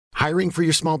Hiring for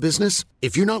your small business?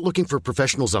 If you're not looking for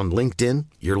professionals on LinkedIn,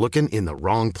 you're looking in the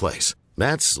wrong place.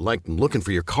 That's like looking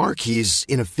for your car keys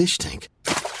in a fish tank.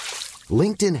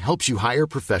 LinkedIn helps you hire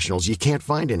professionals you can't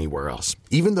find anywhere else,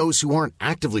 even those who aren't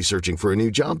actively searching for a new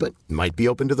job but might be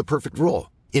open to the perfect role.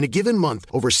 In a given month,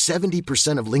 over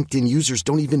 70% of LinkedIn users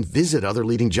don't even visit other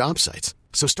leading job sites.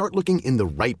 So start looking in the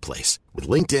right place. With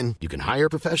LinkedIn, you can hire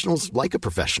professionals like a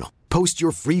professional. Post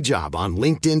your free job on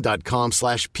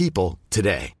linkedin.com/people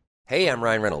today. Hey, I'm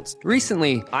Ryan Reynolds.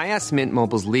 Recently, I asked Mint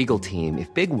Mobile's legal team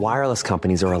if big wireless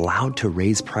companies are allowed to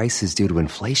raise prices due to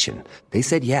inflation. They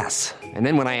said yes. And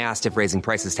then when I asked if raising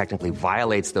prices technically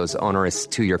violates those onerous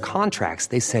two-year contracts,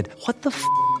 they said, "What the f***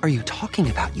 are you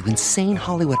talking about, you insane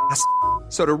Hollywood ass?"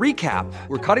 So to recap,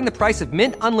 we're cutting the price of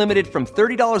Mint Unlimited from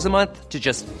 $30 a month to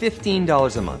just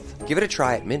 $15 a month. Give it a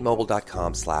try at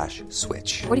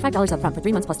mintmobile.com/switch. $45 up front for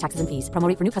 3 months plus taxes and fees. Promo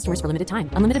rate for new customers for limited time.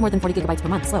 Unlimited more than 40 gigabytes per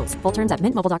month. Slows full terms at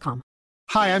mintmobile.com.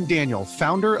 Hi, I'm Daniel,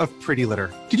 founder of Pretty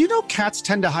Litter. Did you know cats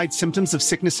tend to hide symptoms of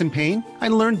sickness and pain? I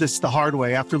learned this the hard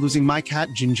way after losing my cat,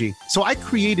 Gingy. So I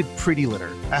created Pretty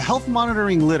Litter, a health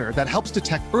monitoring litter that helps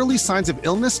detect early signs of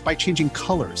illness by changing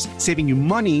colors, saving you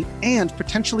money and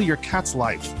potentially your cat's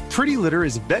life. Pretty Litter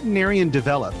is veterinarian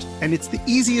developed, and it's the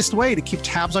easiest way to keep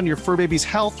tabs on your fur baby's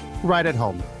health right at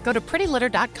home. Go to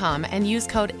prettylitter.com and use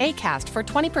code ACAST for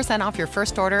 20% off your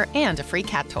first order and a free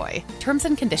cat toy. Terms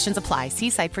and conditions apply. See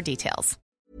site for details.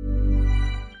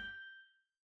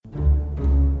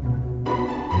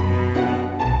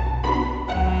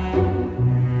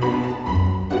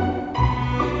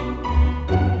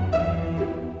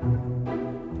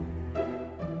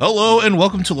 Hello and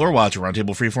welcome to Lore Watch, a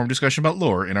roundtable freeform discussion about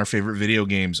lore in our favorite video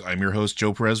games. I'm your host,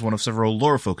 Joe Perez, one of several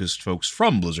lore-focused folks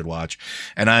from Blizzard Watch,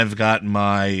 and I've got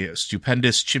my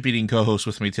stupendous chip-eating co-host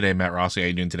with me today, Matt Rossi. How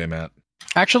you doing today, Matt?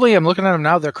 Actually, I'm looking at them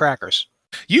now. They're crackers.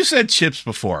 You said chips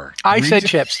before. I said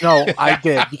chips. No, I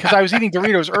did, because I was eating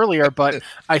Doritos earlier, but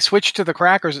I switched to the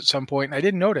crackers at some point, and I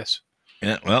didn't notice.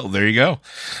 Yeah, well, there you go.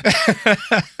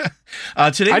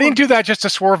 Today I didn't do that just to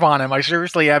swerve on him. I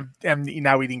seriously am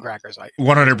now eating crackers.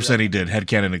 100% he did.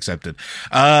 Headcanon accepted.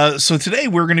 So today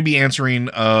we're going to be answering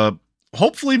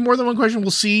hopefully more than one question.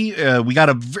 We'll see. We got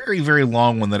a very, very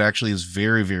long one that actually is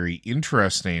very, very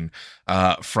interesting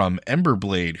from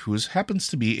Emberblade, who happens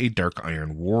to be a Dark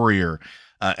Iron warrior.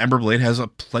 Emberblade has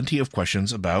plenty of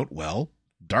questions about, well,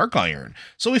 Dark Iron.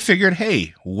 So we figured,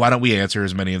 hey, why don't we answer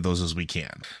as many of those as we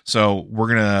can? So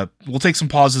we'll take some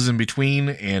pauses in between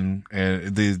and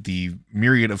the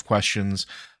myriad of questions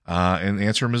and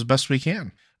answer them as best we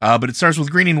can. But it starts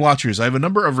with Greening Watchers. I have a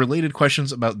number of related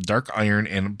questions about Dark Iron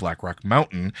and Blackrock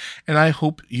Mountain, and I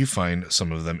hope you find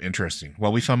some of them interesting.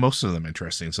 Well, we found most of them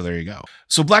interesting, so there you go.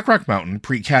 So Blackrock Mountain,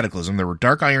 pre-Cataclysm, there were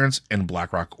Dark Irons and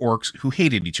Blackrock Orcs who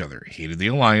hated each other, hated the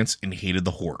Alliance, and hated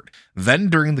the Horde. Then,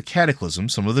 during the Cataclysm,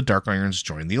 some of the Dark Irons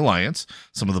joined the Alliance,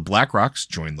 some of the Blackrocks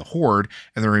joined the Horde,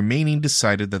 and the remaining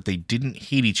decided that they didn't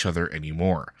hate each other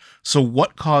anymore. So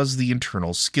what caused the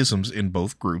internal schisms in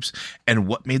both groups, and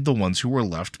what made the ones who were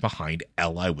left behind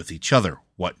ally with each other?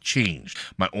 What changed?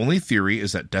 My only theory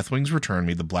is that Deathwing's return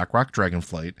made the Blackrock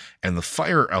Dragonflight and the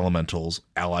Fire Elementals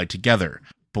allied together.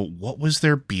 But what was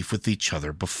their beef with each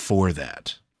other before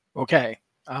that? Okay.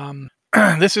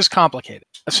 This is complicated.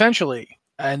 Essentially,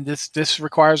 and this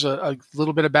requires a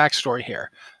little bit of backstory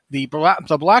here. The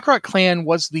Blackrock clan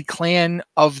was the clan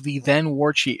of the then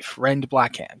war chief, Rend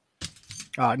Blackhand.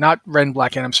 Not Rend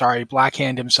Blackhand, I'm sorry,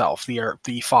 Blackhand himself,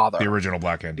 the father. The original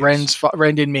Blackhand. Yes.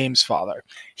 Rend and Maim's father.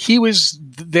 He was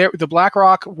there. The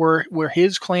Blackrock were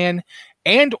his clan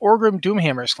and Orgrim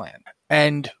Doomhammer's clan.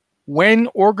 And when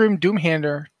Orgrim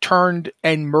Doomhammer turned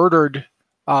and murdered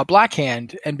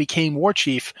Blackhand and became war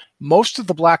chief, most of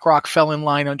the Blackrock fell in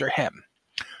line under him.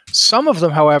 Some of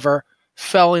them, however,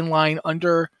 fell in line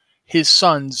under his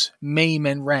sons, Maim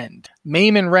and Rend.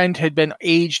 Maim and Rend had been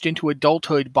aged into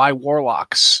adulthood by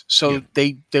warlocks, so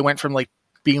they went from like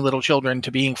being little children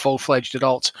to being full-fledged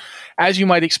adults. As you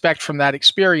might expect from that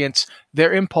experience,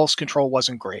 their impulse control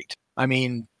wasn't great. I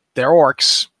mean, they're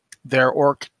orcs, they're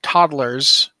orc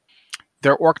toddlers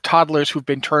who've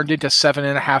been turned into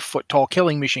 7.5-foot tall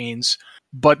killing machines,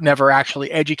 but never actually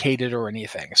educated or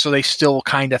anything. So they still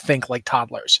kind of think like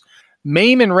toddlers.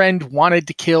 Maim and Rend wanted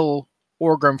to kill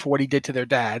Orgrim for what he did to their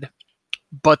dad,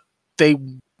 but they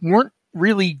weren't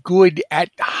really good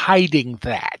at hiding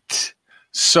that.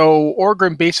 So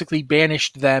Orgrim basically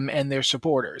banished them and their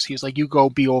supporters. He was like, you go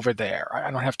be over there. I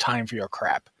don't have time for your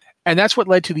crap. And that's what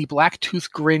led to the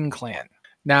Blacktooth Grin clan.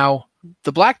 Now,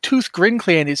 the Blacktooth Grin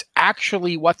clan is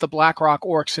actually what the Blackrock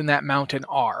orcs in that mountain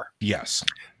are. Yes.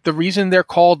 The reason they're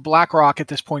called Blackrock at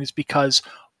this point is because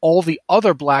all the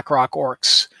other Blackrock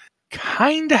orcs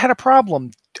kind of had a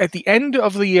problem. At the end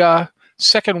of the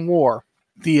Second War,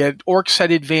 the orcs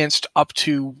had advanced up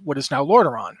to what is now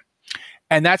Lordaeron.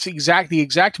 And that's the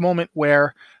exact moment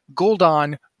where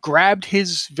Gul'dan grabbed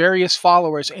his various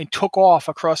followers and took off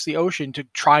across the ocean to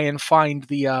try and find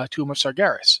the Tomb of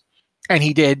Sargeras. And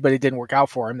he did, but it didn't work out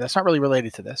for him. That's not really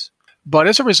related to this. But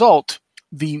as a result,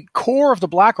 the core of the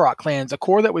Blackrock clans, a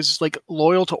core that was like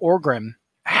loyal to Orgrim,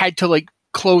 had to like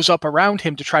close up around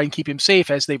him to try and keep him safe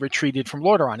as they retreated from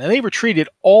Lordaeron. And they retreated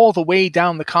all the way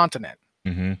down the continent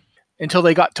until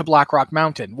they got to Blackrock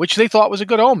Mountain, which they thought was a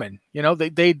good omen. You know,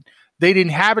 they'd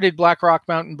inhabited Blackrock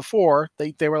Mountain before.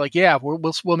 They were like, yeah,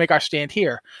 we'll make our stand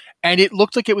here. And it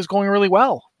looked like it was going really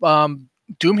well.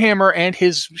 Doomhammer and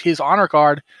his honor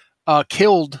guard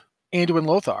killed Anduin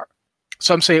Lothar.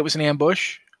 Some say it was an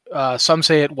ambush. Some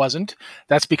say it wasn't.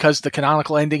 That's because the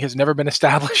canonical ending has never been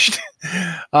established.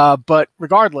 But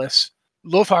regardless,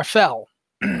 Lothar fell.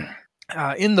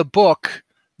 In the book,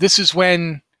 this is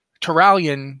when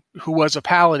Turalyon, who was a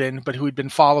paladin, but who had been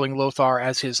following Lothar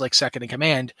as his like second in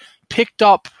command, picked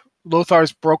up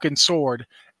Lothar's broken sword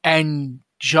and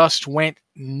just went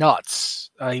nuts.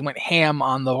 He went ham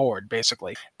on the horde,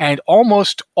 basically. And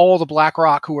almost all the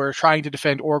Blackrock who were trying to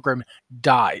defend Orgrim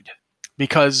died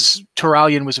because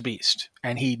Turalyon was a beast,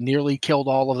 and he nearly killed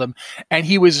all of them. And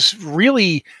he was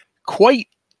really quite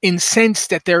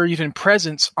incensed at their even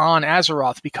presence on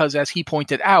Azeroth because, as he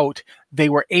pointed out, they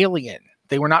were alien.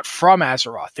 They were not from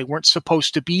Azeroth. They weren't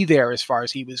supposed to be there as far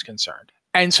as he was concerned.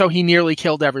 And so he nearly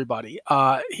killed everybody.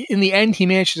 In the end, he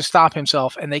managed to stop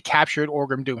himself, and they captured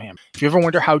Orgrim Doomhammer. If you ever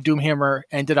wonder how Doomhammer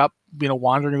ended up,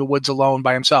 wandering the woods alone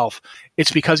by himself,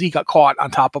 it's because he got caught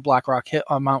on top of Blackrock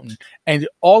Mountain, and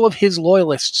all of his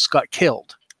loyalists got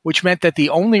killed, which meant that the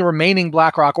only remaining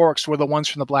Blackrock orcs were the ones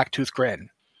from the Blacktooth Grin.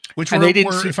 Which were,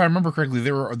 if I remember correctly,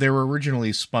 they were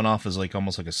originally spun off as like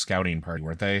almost like a scouting party,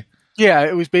 weren't they? Yeah,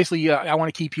 it was basically, I want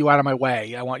to keep you out of my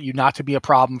way. I want you not to be a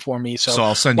problem for me. So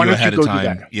I'll send you ahead of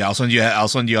time. Yeah, I'll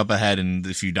send you up ahead, and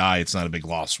if you die, it's not a big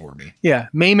loss for me. Yeah,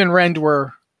 Maim and Rend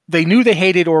they knew they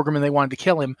hated Orgrim and they wanted to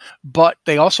kill him, but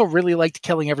they also really liked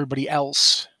killing everybody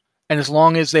else. And as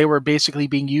long as they were basically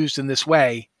being used in this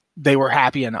way, they were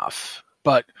happy enough.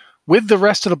 But with the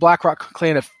rest of the Blackrock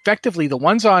clan, effectively, the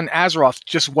ones on Azeroth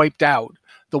just wiped out.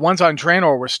 The ones on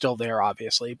Draenor were still there,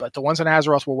 obviously, but the ones on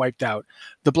Azeroth were wiped out.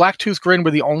 The Blacktooth Grin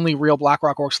were the only real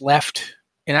Blackrock orcs left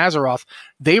in Azeroth.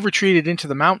 They retreated into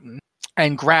the mountain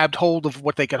and grabbed hold of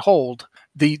what they could hold.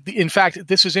 In fact,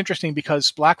 this is interesting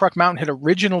because Blackrock Mountain had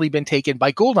originally been taken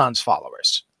by Gul'dan's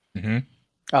followers.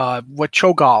 What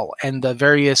Cho'Gall and the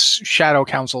various Shadow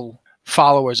Council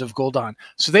followers of Gul'dan.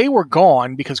 So they were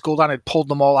gone because Gul'dan had pulled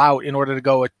them all out in order to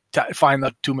go find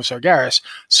the Tomb of Sargeras.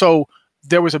 So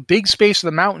there was a big space of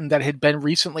the mountain that had been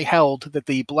recently held that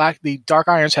the Dark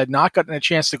Irons had not gotten a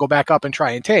chance to go back up and try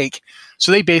and take.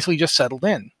 So they basically just settled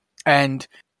in. And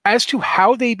as to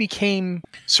how they became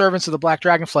servants of the Black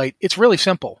Dragonflight, it's really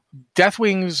simple.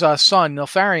 Deathwing's son,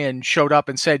 Nilfarion, showed up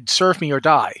and said, "Serve me or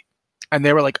die." And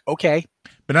they were like, okay.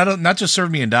 But not just serve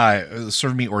me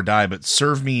or die, but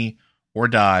serve me or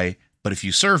die. But if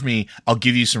you serve me, I'll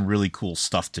give you some really cool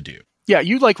stuff to do. Yeah,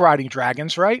 you like riding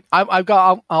dragons, right? I've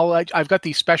got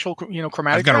these special, chromatic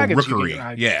dragons. I've got a rookery.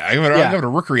 I've got a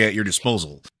rookery at your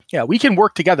disposal. Yeah, we can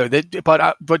work together.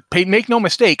 But make no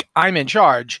mistake, I'm in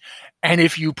charge. And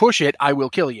if you push it, I will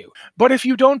kill you. But if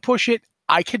you don't push it,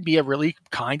 I can be a really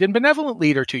kind and benevolent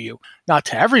leader to you. Not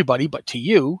to everybody, but to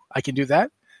you. I can do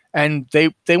that. And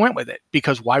they went with it,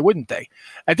 because why wouldn't they?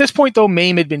 At this point, though,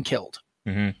 Maim had been killed.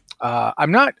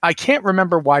 I can't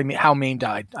remember how Maim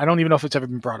died. I don't even know if it's ever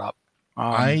been brought up.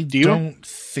 I don't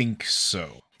think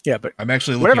so. Yeah, but I'm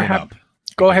actually looking it up.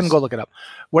 Go ahead and go look it up.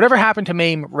 Whatever happened to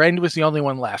Maim, Rend was the only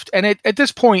one left. And at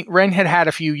this point, Rend had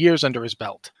a few years under his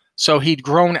belt. So he'd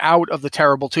grown out of the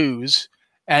terrible twos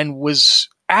and was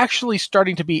actually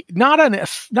starting to be not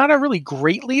a really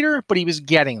great leader, but he was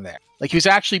getting there. Like, he was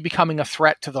actually becoming a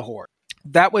threat to the Horde.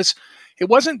 It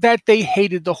wasn't that they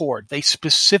hated the Horde. They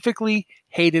specifically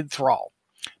hated Thrall,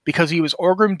 because he was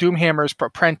Orgrim Doomhammer's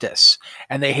apprentice,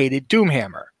 and they hated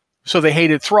Doomhammer. So they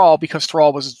hated Thrall because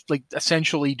Thrall was like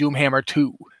essentially Doomhammer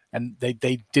 2, and they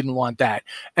didn't want that.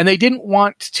 And they didn't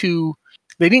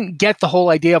get the whole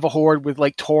idea of a Horde with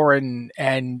like Tauren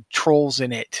and trolls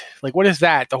in it. Like, what is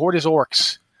that? The Horde is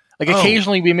orcs. Like,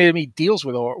 occasionally we made deals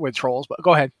with trolls, but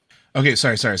go ahead. Okay,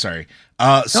 sorry. So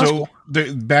cool.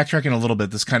 Backtracking a little bit,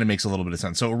 this kind of makes a little bit of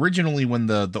sense. So originally, when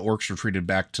the orcs retreated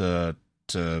back to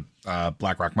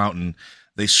Blackrock Mountain,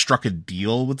 they struck a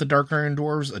deal with the Dark Iron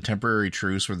Dwarves, a temporary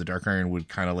truce where the Dark Iron would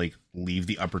kind of like leave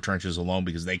the upper trenches alone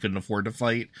because they couldn't afford to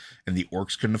fight and the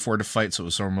orcs couldn't afford to fight. So it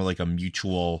was sort of more like a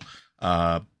mutual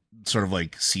sort of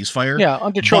like ceasefire. Yeah,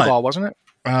 under Cho'Gall, wasn't it?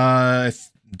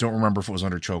 Don't remember if it was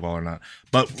under Cho'Gall or not.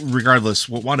 But regardless,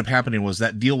 what wound up happening was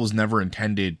that deal was never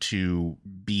intended to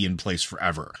be in place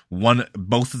forever.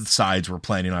 Both of the sides were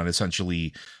planning on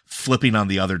essentially flipping on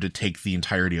the other to take the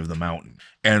entirety of the mountain.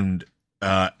 And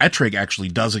Etrig actually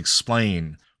does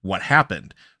explain what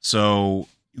happened. So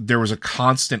there was a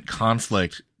constant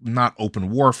conflict, not open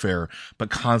warfare, but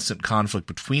constant conflict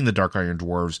between the Dark Iron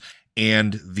Dwarves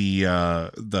and the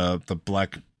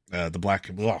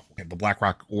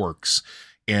Blackrock Orcs.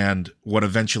 And what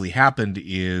eventually happened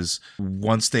is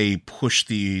once they pushed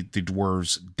the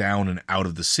dwarves down and out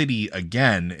of the city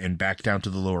again and back down to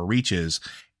the lower reaches,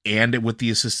 and with the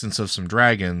assistance of some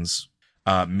dragons,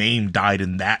 Maim died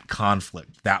in that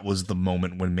conflict. That was the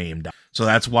moment when Maim died. So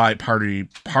that's why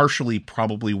partially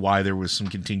probably why there was some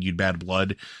continued bad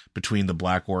blood between the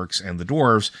Black Orcs and the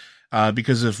dwarves,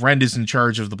 because if Rend is in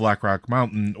charge of the Blackrock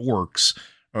Mountain orcs,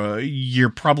 you're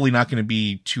probably not going to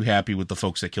be too happy with the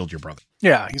folks that killed your brother.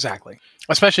 Yeah, exactly.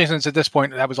 Especially since at this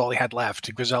point, that was all he had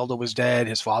left. Griselda was dead.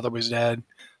 His father was dead.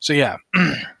 So yeah.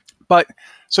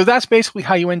 So that's basically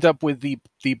how you end up with the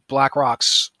Black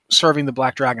Rocks serving the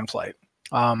Black Dragonflight.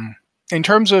 In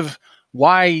terms of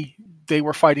why they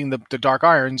were fighting the Dark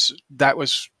Irons,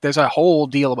 there's a whole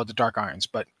deal about the Dark Irons,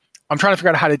 but I'm trying to figure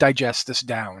out how to digest this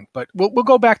down. But we'll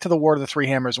go back to the War of the Three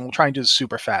Hammers, and we'll try and do this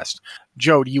super fast.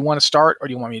 Joe, do you want to start, or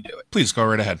do you want me to do it? Please go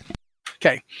right ahead.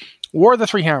 Okay. War of the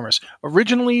Three Hammers.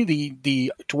 Originally,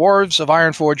 the Dwarves of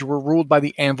Ironforge were ruled by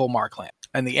the Anvilmar clan.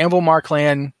 And the Anvilmar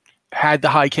clan had the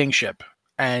High Kingship.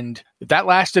 And that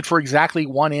lasted for exactly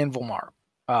one Anvilmar.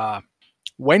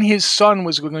 When his son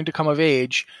was going to come of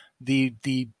age, the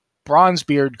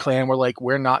Bronzebeard clan were like,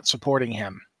 we're not supporting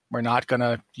him. We're not going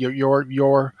to...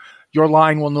 Your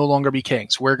line will no longer be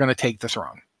kings. We're going to take the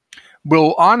throne.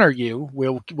 We'll honor you.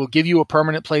 We'll give you a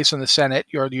permanent place in the Senate.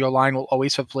 Your line will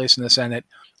always have a place in the Senate.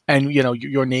 And,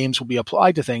 your names will be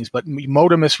applied to things. But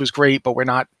Motimus was great, but we're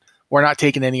not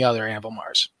taking any other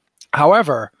Anvilmars.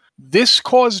 However, this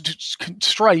caused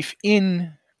strife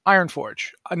in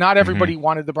Ironforge. Not everybody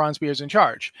wanted the Bronzebeards in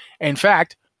charge. In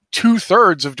fact,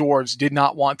 2/3 of dwarves did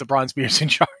not want the Bronzebeards in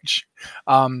charge.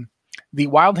 The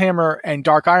Wildhammer and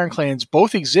Dark Iron clans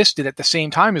both existed at the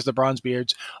same time as the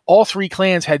Bronzebeards. All three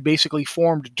clans had basically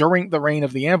formed during the reign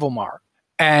of the Anvilmar.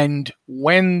 And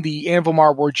when the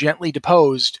Anvilmar were gently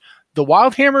deposed, the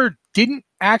Wildhammer didn't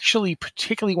actually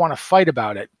particularly want to fight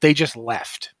about it. They just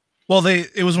left. Well,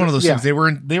 it was one of those things. They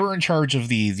were in charge of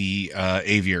the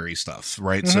aviary stuff,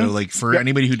 right? So, like, for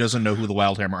anybody who doesn't know who the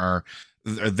Wildhammer are,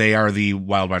 they are the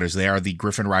Wild Riders. They are the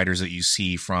Griffin Riders that you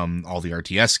see from all the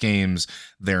RTS games.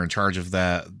 They're in charge of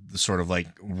that, sort of like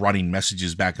running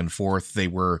messages back and forth. They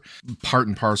were part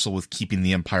and parcel with keeping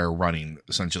the Empire running,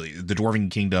 essentially. The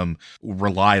Dwarven Kingdom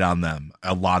relied on them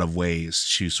a lot of ways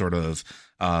to sort of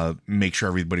make sure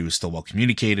everybody was still well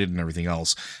communicated and everything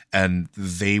else. And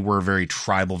they were a very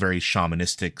tribal, very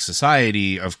shamanistic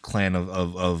society of clan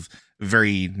of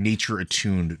very nature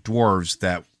attuned dwarves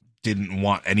that didn't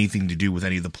want anything to do with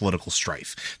any of the political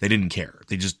strife. They didn't care.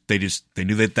 They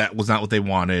knew that was not what they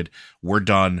wanted. We're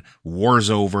done.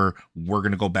 War's over. We're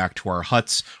going to go back to our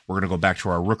huts. We're going to go back to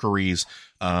our rookeries.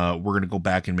 We're going to go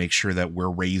back and make sure that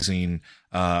we're raising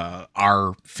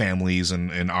our families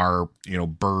and our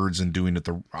birds and doing it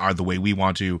the way we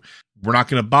want to. We're not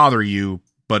going to bother you,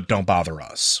 but don't bother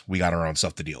us. We got our own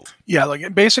stuff to deal with. Yeah,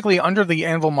 like basically under the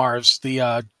Anvilmars,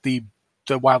 the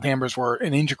Wildhammers were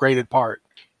an integrated part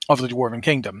of the Dwarven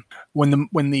Kingdom. When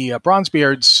the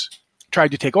Bronzebeards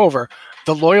tried to take over,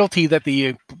 the loyalty that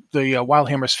the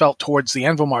Wildhammers felt towards the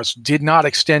Anvilmars did not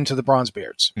extend to the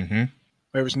Bronzebeards. Mm-hmm.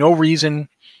 There was no reason.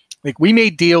 Like, we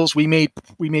made deals, we made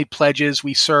pledges,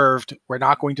 we served. We're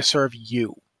not going to serve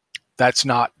you. That's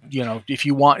not,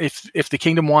 if the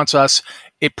kingdom wants us,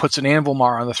 it puts an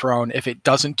Anvilmar on the throne. If it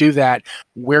doesn't do that,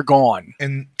 we're gone.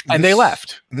 And they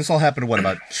left. This all happened,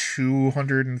 about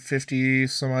 250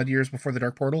 some odd years before the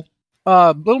Dark Portal?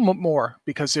 A little more,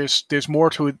 because there's more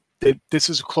to it.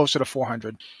 This is closer to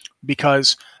 400.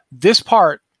 Because this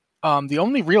part, the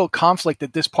only real conflict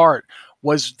at this part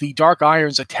was the Dark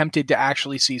Irons attempted to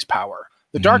actually seize power.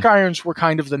 The Dark Irons were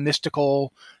kind of the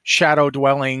mystical,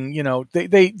 shadow-dwelling,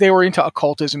 they were into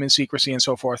occultism and secrecy and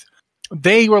so forth.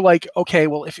 They were like, okay,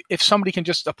 well, if somebody can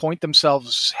just appoint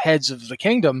themselves heads of the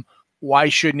kingdom, why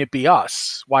shouldn't it be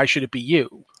us? Why should it be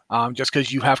you? Just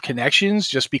because you have connections?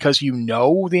 Just because you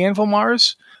know the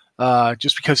Anvilmars?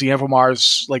 Just because the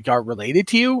Anvilmars are related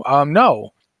to you?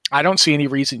 No. I don't see any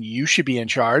reason you should be in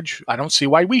charge. I don't see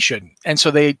why we shouldn't. And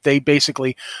so they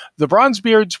basically, the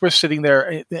Bronzebeards were sitting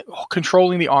there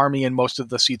controlling the army and most of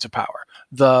the seats of power.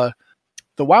 The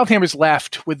the Wildhammers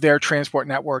left with their transport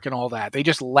network and all that. They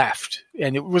just left,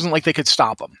 and it wasn't like they could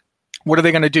stop them. What are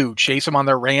they going to do? Chase them on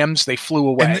their rams? They flew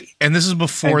away. And this is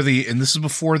before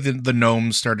the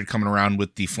gnomes started coming around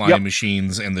with the flying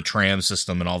machines and the tram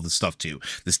system and all this stuff too.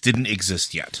 This didn't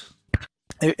exist yet.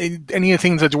 Any of the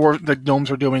things the gnomes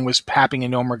were doing was papping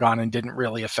in Gnomeregan and didn't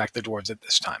really affect the dwarves at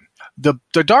this time. The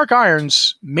Dark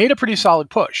Irons made a pretty solid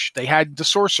push. They had the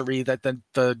sorcery that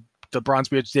the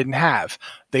Bronzebeards didn't have.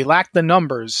 They lacked the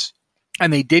numbers,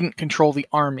 and they didn't control the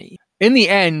army. In the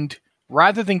end,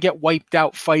 rather than get wiped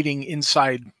out fighting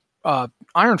inside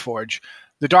Ironforge,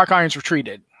 the Dark Irons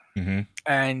retreated. Mm-hmm.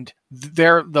 And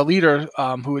the leader,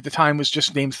 who at the time was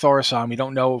just named Thorison, we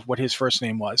don't know what his first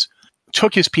name was,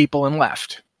 took his people and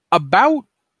left. About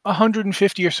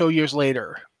 150 or so years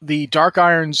later, the Dark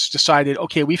Irons decided,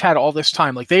 okay, we've had all this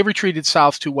time. Like, they retreated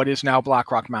south to what is now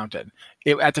Blackrock Mountain.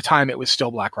 At the time, it was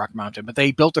still Blackrock Mountain, but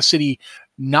they built a city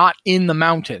not in the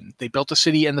mountain. They built a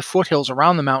city in the foothills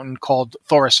around the mountain called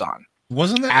Thorison.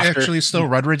 Wasn't that actually still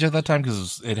Redridge at that time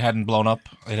because it hadn't blown up?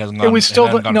 It hasn't gone. It was still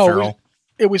feral.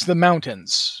 It was the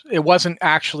mountains. It wasn't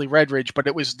actually Redridge, but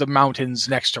it was the mountains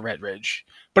next to Redridge.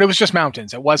 But it was just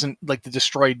mountains. It wasn't like the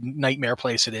destroyed nightmare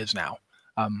place it is now.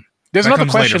 There's another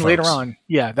question later on.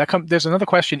 Yeah, there's another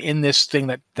question in this thing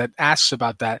that asks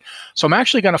about that. So I'm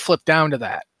actually going to flip down to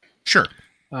that. Sure.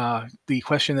 The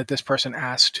question that this person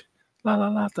asked.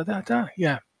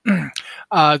 Yeah.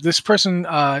 This person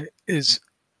is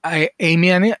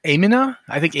Amina.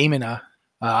 I think Amina.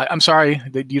 I'm sorry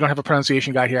that you don't have a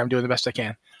pronunciation guide here. I'm doing the best I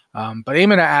can. But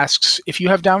Amina asks, if you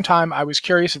have downtime, I was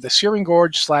curious if the Searing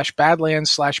Gorge /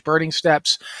 Badlands / Burning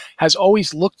Steppes has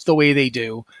always looked the way they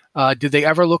do. Did they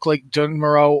ever look like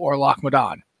Dunmurrow or Loch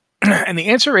Modan? And the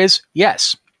answer is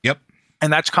yes. Yep.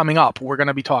 And that's coming up. We're going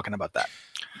to be talking about that.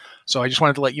 So I just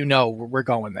wanted to let you know we're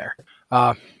going there.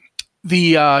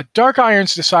 The Dark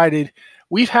Irons decided,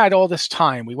 we've had all this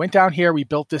time. We went down here. We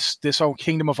built this own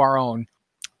kingdom of our own.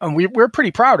 And we're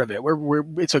pretty proud of it.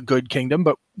 It's a good kingdom,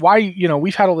 but why?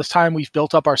 We've had all this time. We've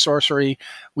built up our sorcery.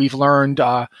 We've learned.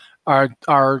 Our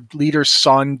leader's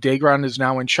son, Daegron, is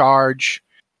now in charge.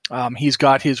 He's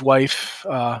got his wife.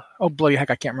 Oh bloody heck,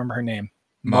 I can't remember her name.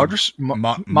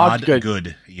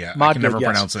 Modgood. Yeah, I can never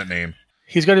pronounce that name.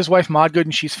 He's got his wife Modgood,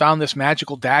 and she's found this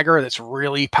magical dagger that's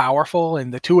really powerful.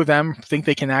 And the two of them think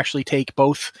they can actually take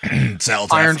both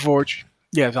Ironforge.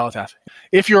 Yeah, Zalatath.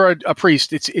 If you're a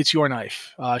priest, it's your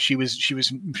knife. She was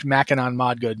macking on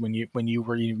Modgood when you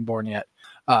were even born yet.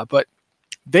 But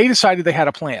they decided they had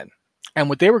a plan, and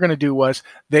what they were going to do was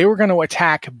they were going to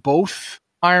attack both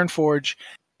Ironforge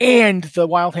and the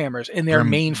Wildhammers in their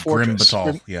main fortress,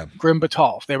 Grim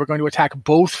Batal. They were going to attack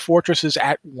both fortresses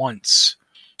at once,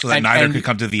 so that neither could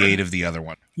come to the aid of the other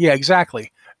one. Yeah,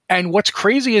 exactly. And what's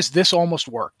crazy is this almost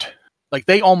worked. Like,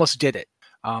 they almost did it.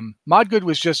 Modgood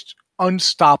was just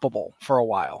unstoppable for a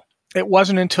while. It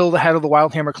wasn't until the head of the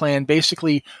Wildhammer clan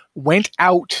basically went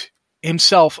out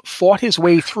himself, fought his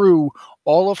way through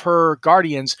all of her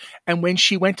guardians, and when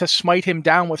she went to smite him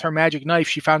down with her magic knife,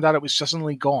 she found out it was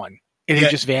suddenly gone. It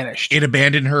had just vanished. It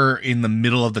abandoned her in the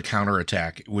middle of the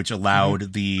counterattack, which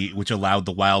allowed the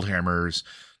Wildhammers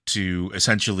to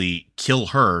essentially kill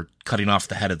her, cutting off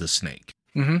the head of the snake.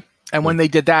 Mm-hmm. And when they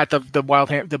did that, the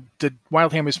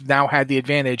Wildhammers now had the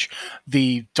advantage.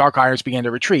 The Dark Irons began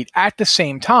to retreat. At the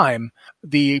same time,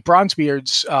 the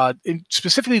Bronzebeards,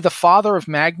 specifically the father of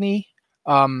Magni,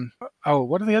 what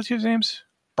are the other two names?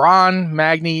 Bronn,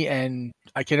 Magni, and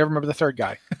I can never remember the third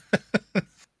guy.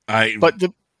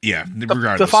 The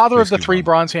father of the three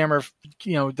Bronzehammer,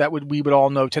 we would all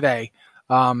know today.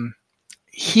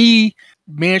 He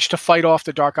managed to fight off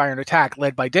the Dark Iron attack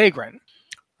led by Daegron.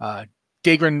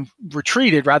 Daegron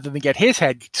retreated rather than get his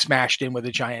head smashed in with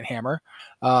a giant hammer.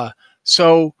 He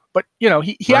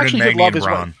actually did love his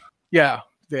wife. Yeah,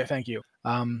 thank you.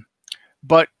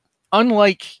 But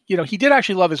unlike, he did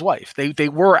actually love his wife. They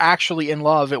were actually in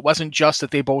love. It wasn't just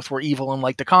that they both were evil and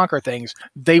liked to conquer things.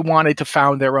 They wanted to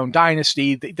found their own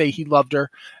dynasty. He loved her.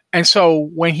 And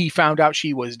so when he found out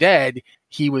she was dead,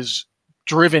 he was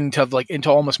driven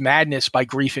into almost madness by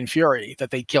grief and fury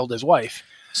that they killed his wife.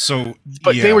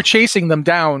 They were chasing them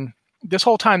down this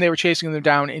whole time. They were chasing them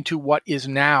down into what is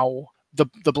now the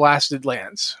Blasted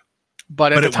Lands,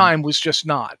 but at the time was just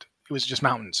not. It was just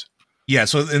mountains. Yeah.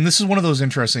 So, and this is one of those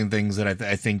interesting things that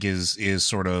I think is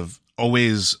sort of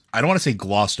always, I don't want to say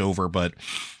glossed over, but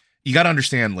you got to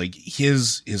understand, like,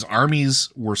 his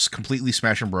armies were completely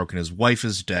smashed and broken. His wife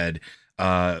is dead.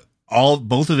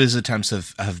 Both of his attempts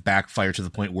have backfired to the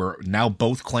point where now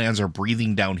both clans are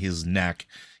breathing down his neck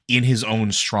in his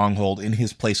own stronghold, in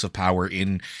his place of power,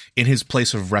 in his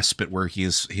place of respite, where he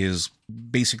is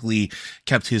basically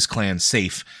kept his clan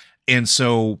safe. And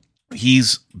so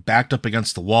he's backed up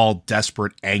against the wall,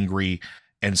 desperate, angry.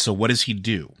 And so what does he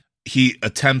do? He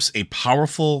attempts a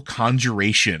powerful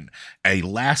conjuration, a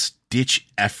last-ditch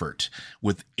effort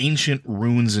with ancient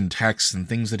runes and texts and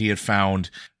things that he had found,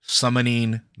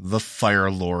 summoning the Fire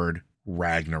Lord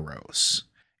Ragnaros.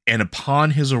 And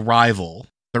upon his arrival,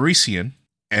 Theresian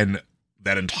and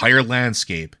that entire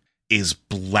landscape is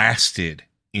blasted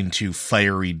into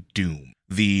fiery doom.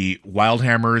 The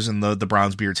Wildhammers and the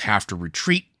Bronzebeards have to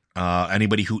retreat.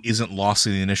 Anybody who isn't lost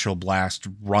in the initial blast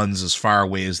runs as far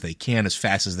away as they can, as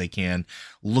fast as they can.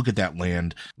 Look at that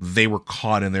land. They were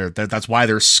caught in there. That's why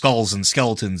there's skulls and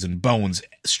skeletons and bones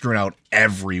strewn out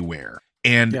everywhere.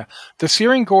 And the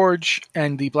Searing Gorge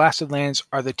and the Blasted Lands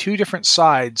are the two different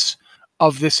sides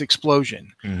of this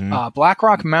explosion.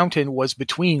 Blackrock Mountain was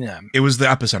between them. It was the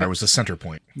epicenter. It was the center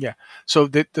point. Yeah. So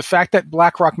the fact that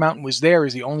Blackrock Mountain was there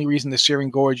is the only reason the Searing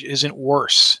Gorge isn't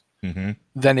worse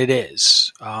than it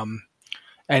is. And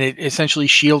it essentially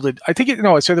shielded. I think it's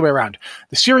the other way around.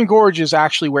 The Searing Gorge is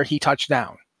actually where he touched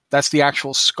down. That's the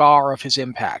actual scar of his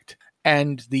impact.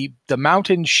 And the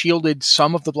mountain shielded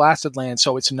some of the Blasted Land,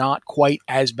 so it's not quite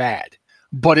as bad.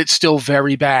 But it's still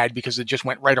very bad because it just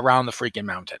went right around the freaking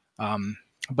mountain.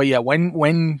 But yeah, when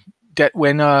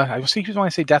I was thinking when I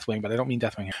say Deathwing, but I don't mean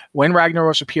Deathwing here. When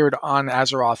Ragnaros appeared on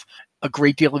Azeroth, a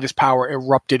great deal of his power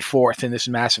erupted forth in this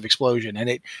massive explosion, and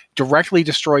it directly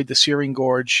destroyed the Searing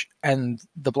Gorge and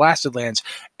the Blasted Lands,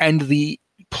 and the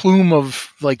plume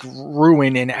of like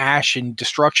ruin and ash and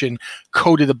destruction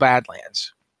coated the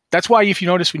Badlands. That's why, if you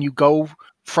notice, when you go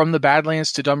from the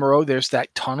Badlands to Dunmorrow, there's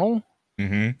that tunnel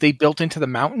they built into the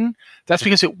mountain. That's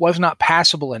because it was not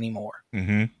passable anymore.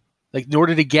 Like, in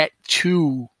order to get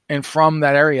to and from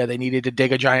that area, they needed to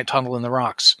dig a giant tunnel in the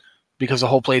rocks because the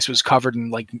whole place was covered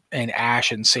in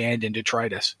ash and sand and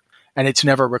detritus, and it's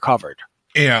never recovered.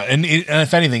 Yeah, and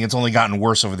if anything, it's only gotten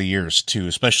worse over the years, too,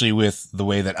 especially with the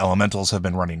way that elementals have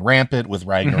been running rampant with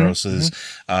Ragnaros's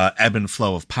ebb and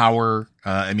flow of power.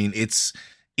 I mean, it's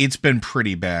been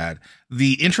pretty bad.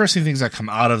 The interesting things that come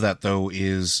out of that, though,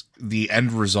 is the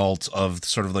end result of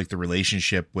sort of like the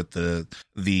relationship with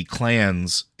the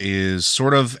clans is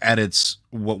sort of at its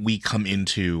what we come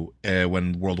into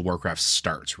when World of Warcraft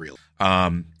starts, really.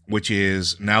 Which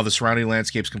is now the surrounding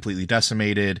landscape's completely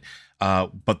decimated,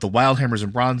 but the Wildhammers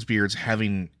and Bronzebeards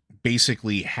having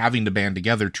to band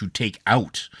together to take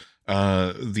out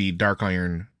the Dark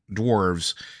Iron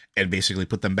Dwarves and basically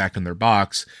put them back in their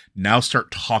box, now start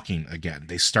talking again.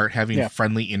 They start having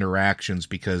friendly interactions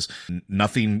because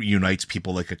nothing unites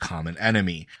people like a common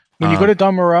enemy. When you go to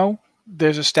Dunmorrow,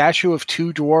 there's a statue of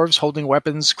two dwarves holding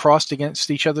weapons crossed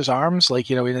against each other's arms, like,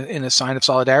 in a sign of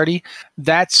solidarity.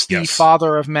 That's the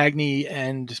father of Magni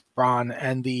and Bronn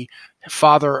and the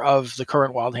father of the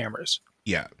current Wildhammers.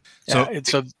 Yeah.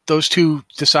 So those two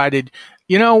decided,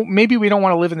 maybe we don't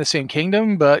want to live in the same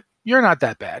kingdom, but you're not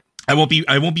that bad. I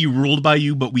won't be ruled by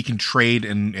you, but we can trade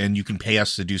and you can pay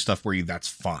us to do stuff for you. That's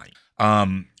fine.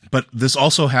 But this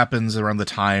also happens around the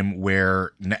time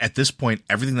where at this point,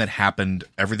 everything that happened,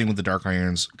 everything with the Dark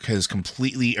Irons has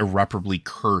completely irreparably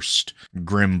cursed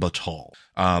Grim Batal.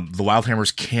 The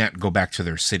Wildhammers can't go back to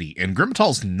their city, and Grim Batal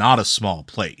is not a small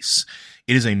place.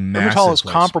 It is a massive Grim Batal is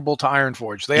place. comparable to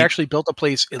Ironforge. They actually built a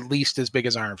place at least as big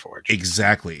as Ironforge.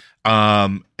 Exactly.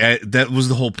 That was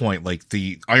the whole point. Like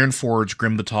the Ironforge,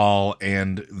 Grim Batal,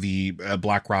 and the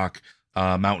Blackrock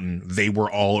Mountain, they were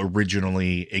all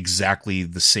originally exactly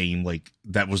the same. Like,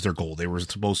 that was their goal. They were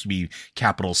supposed to be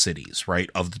capital cities, right,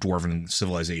 of the Dwarven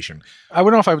civilization. I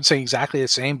wouldn't know if I would say exactly the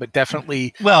same, but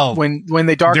definitely. Well, when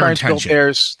the Dark Irons built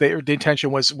theirs, the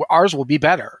intention was ours will be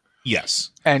better. Yes.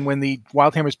 And when the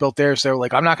Wildhammers built theirs, they were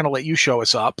like, I'm not going to let you show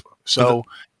us up. So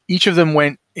each of them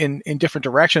went in different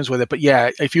directions with it. But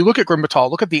yeah, if you look at Grim Batal,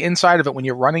 look at the inside of it when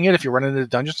you're running it. If you're running into the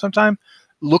dungeon sometime,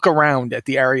 look around at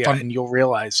the area and you'll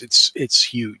realize it's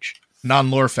huge.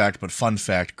 Non-lore fact, but fun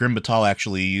fact, Grim Batal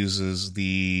actually uses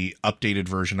the updated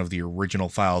version of the original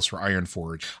files for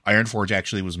Ironforge. Ironforge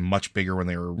actually was much bigger when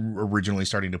they were originally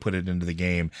starting to put it into the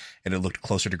game, and it looked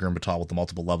closer to Grim Batal with the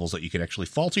multiple levels that you could actually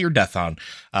fall to your death on,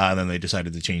 and then they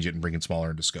decided to change it and bring it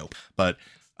smaller into scope. But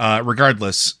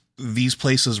regardless, these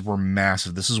places were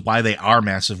massive. This is why they are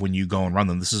massive when you go and run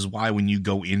them. This is why when you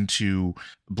go into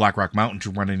Blackrock Mountain to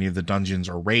run any of the dungeons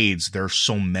or raids, there are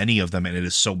so many of them, and it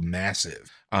is so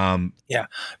massive.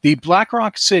 The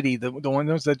Blackrock City, the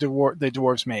ones that the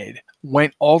dwarves made,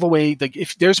 went all the way. Like,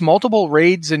 if there's multiple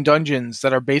raids and dungeons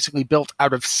that are basically built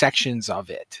out of sections of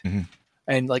it,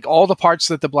 And like all the parts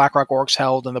that the Blackrock orcs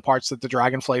held and the parts that the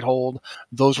Dragonflight hold,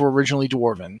 those were originally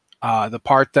dwarven. The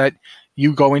part that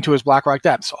you go into as Blackrock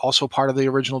Depths, also part of the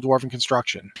original dwarven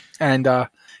construction. And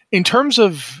in terms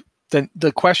of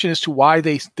the question as to why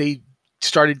they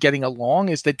started getting along,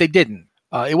 is that they didn't.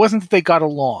 It wasn't that they got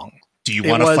along. Do you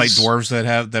want to fight dwarves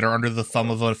that are under the thumb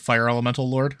of a fire elemental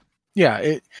lord?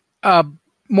 Yeah.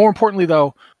 More importantly,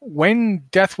 though, when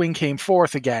Deathwing came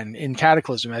forth again in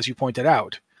Cataclysm, as you pointed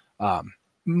out, I'm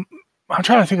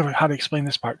trying to think of how to explain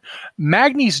this part.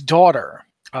 Magni's daughter,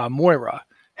 Moira,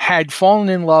 had fallen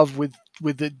in love with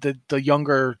the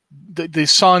younger, the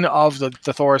son of the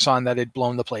Thaurissan that had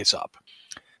blown the place up.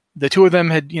 The two of them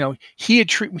had, he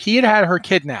had her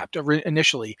kidnapped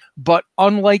initially, but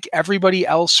unlike everybody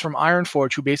else from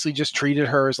Ironforge, who basically just treated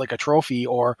her as like a trophy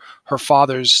or her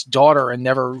father's daughter and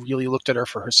never really looked at her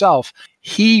for herself,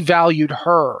 he valued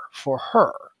her for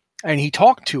her, and he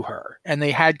talked to her, and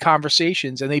they had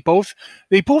conversations, and they both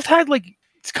had like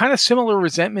kind of similar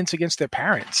resentments against their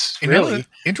parents. Really,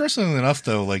 interestingly enough,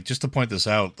 though, like just to point this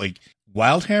out, like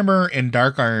Wildhammer and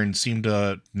Dark Iron seem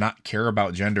to not care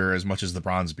about gender as much as the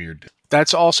Bronzebeard did.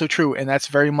 That's also true, and that's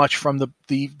very much from the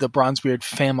Bronzebeard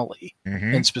family,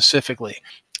 and specifically.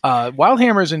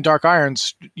 Wildhammers and Dark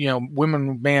Irons,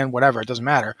 women, man, whatever, it doesn't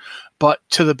matter. But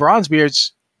to the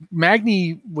Bronzebeards,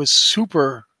 Magni was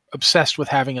super obsessed with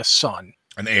having a son.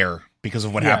 An heir, because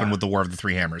of what happened with the War of the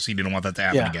Three Hammers. He didn't want that to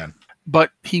happen again.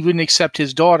 But he wouldn't accept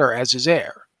his daughter as his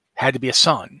heir. Had to be a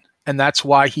son. And that's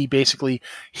why he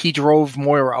drove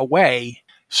Moira away.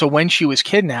 So when she was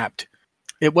kidnapped,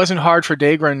 it wasn't hard for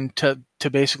Daegrin to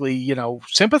basically,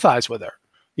 sympathize with her.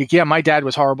 Yeah, my dad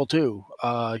was horrible too.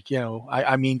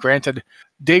 I mean, granted,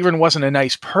 Daegrin wasn't a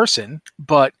nice person,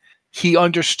 but he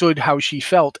understood how she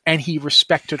felt and he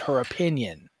respected her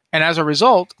opinion. And as a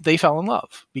result, they fell in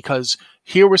love because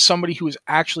here was somebody who was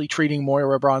actually treating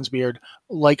Moira Bronzebeard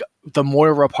like the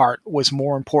Moira part was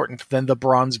more important than the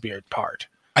Bronzebeard part.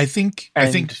 I think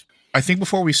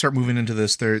before we start moving into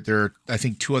this, there are, I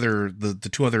think, the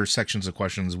two other sections of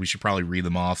questions. We should probably read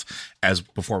them off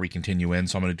before we continue in.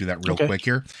 So I'm going to do that real quick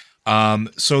here.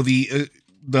 So the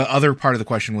other part of the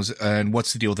question was, and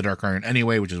what's the deal with the Dark Iron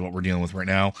anyway, which is what we're dealing with right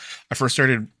now. I first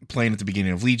started playing at the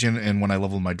beginning of Legion, and when I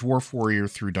leveled my Dwarf Warrior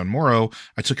through Dunmorrow,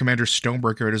 I took Commander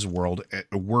Stonebreaker at his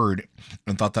word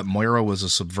and thought that Moira was a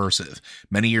subversive.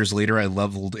 Many years later, I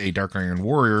leveled a Dark Iron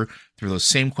Warrior through those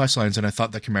same quest lines, and I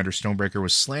thought that Commander Stonebreaker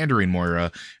was slandering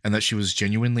Moira, and that she was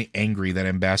genuinely angry that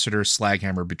Ambassador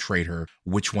Slaghammer betrayed her.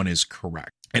 Which one is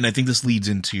correct? And I think this leads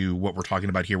into what we're talking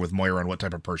about here with Moira and what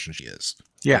type of person she is.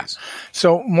 Yeah.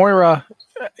 So Moira,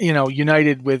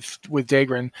 united with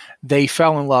Daegrin, they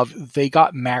fell in love. They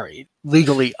got married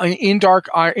legally in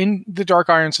the Dark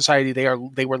Iron Society.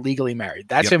 They were legally married.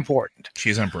 That's important.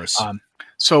 She's Empress.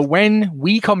 So when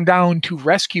we come down to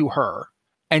rescue her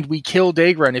and we kill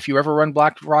Daegrin, if you ever run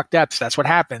Blackrock Depths, that's what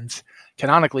happens.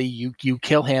 Canonically, you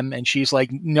kill him, and she's like,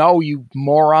 "No, you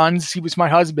morons! He was my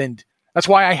husband. That's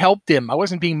why I helped him. I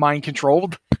wasn't being mind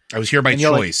controlled. I was here by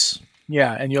choice."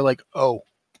 And you're like, oh,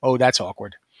 that's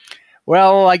awkward.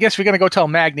 Well, I guess we're going to go tell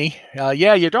Magni.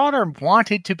 Your daughter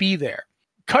wanted to be there.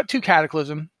 Cut to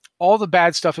Cataclysm. All the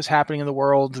bad stuff is happening in the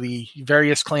world. The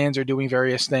various clans are doing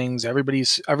various things.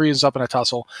 Everybody's up in a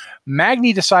tussle.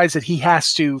 Magni decides that he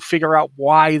has to figure out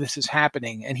why this is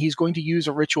happening, and he's going to use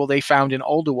a ritual they found in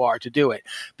Ulduar to do it.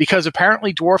 Because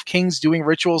apparently Dwarf Kings doing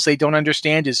rituals they don't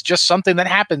understand is just something that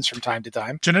happens from time to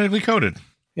time. Genetically coded.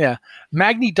 Yeah.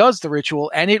 Magni does the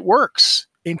ritual, and it works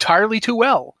entirely too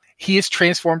well. He is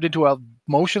transformed into a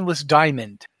motionless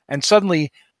diamond, and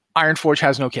suddenly Ironforge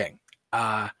has no king.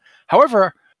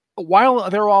 However, while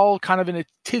they're all kind of in a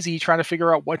tizzy trying to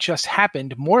figure out what just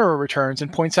happened, Moira returns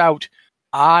and points out,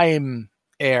 I'm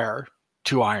heir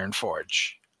to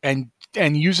Ironforge, and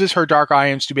uses her Dark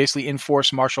Irons to basically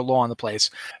enforce martial law on the place.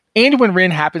 Anduin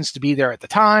Wrynn happens to be there at the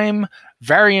time.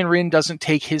 Varian Wrynn doesn't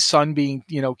take his son being,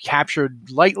 captured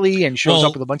lightly and shows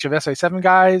up with a bunch of SI7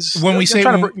 guys. When we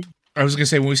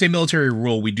say military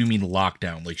rule, we do mean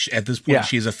lockdown. Like at this point,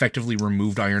 she has effectively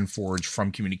removed Ironforge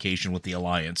from communication with the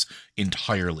Alliance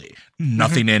entirely.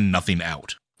 Nothing in, nothing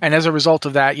out. And as a result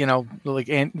of that,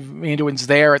 Anduin's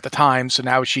there at the time, so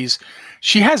now she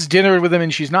has dinner with him,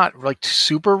 and she's not like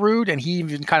super rude, and he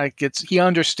even kind of he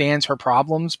understands her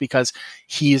problems because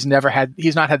he's not had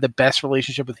the best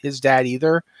relationship with his dad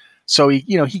either. So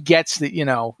he gets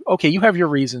that, okay, you have your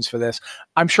reasons for this.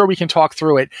 I'm sure we can talk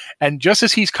through it. And just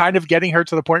as he's kind of getting her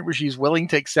to the point where she's willing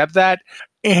to accept that,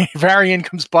 Varian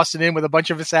comes busting in with a bunch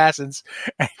of assassins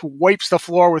and wipes the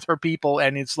floor with her people,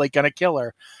 and it's like going to kill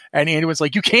her. And Anduin's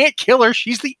like, you can't kill her.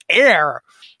 She's the heir.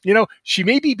 She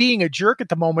may be being a jerk at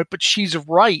the moment, but she's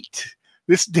right.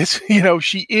 This,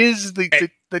 she is the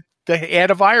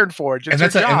head of Ironforge. And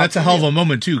that's a hell of a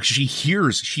moment too. She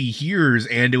hears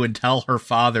Anduin tell her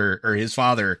father or his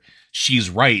father she's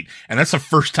right, and that's the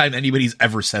first time anybody's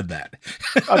ever said that,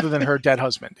 other than her dead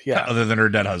husband. Yeah, other than her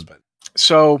dead husband.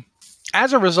 So,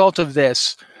 as a result of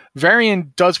this,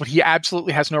 Varian does what he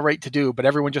absolutely has no right to do, but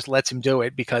everyone just lets him do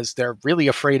it because they're really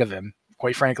afraid of him.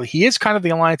 Quite frankly, he is kind of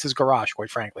the Alliance's garage. Quite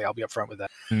frankly, I'll be upfront with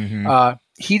that. Mm-hmm.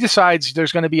 He decides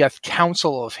there's going to be a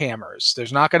council of hammers.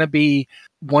 There's not going to be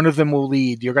one of them will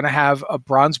lead. You're going to have a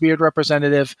Bronzebeard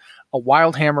representative, a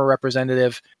Wild Hammer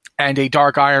representative, and a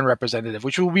Dark Iron representative,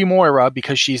 which will be Moira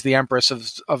because she's the Empress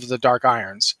of the Dark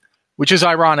Irons. Which is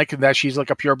ironic in that she's like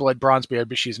a pureblood Bronzebeard,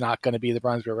 but she's not going to be the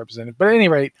Bronzebeard representative. But at any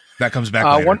rate, that comes back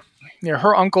later. One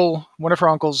of her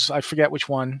uncles, I forget which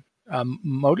one.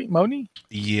 Moni?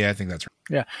 Yeah, I think that's right.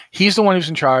 Yeah, he's the one who's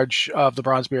in charge of the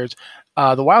Bronzebeards.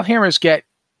 The Wild Hammers get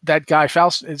that guy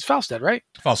it's Falstead, right?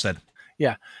 Falstead.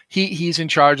 Yeah, he's in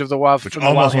charge of the Wild. Which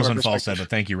almost wasn't Falstead, but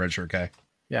thank you, Red Shirt Guy.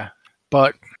 Yeah,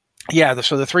 but yeah,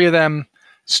 so the three of them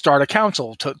start a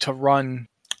council to run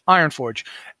Ironforge,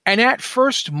 and at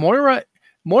first,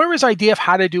 Moira's idea of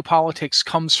how to do politics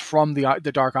comes from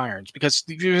the Dark Irons because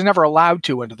she was never allowed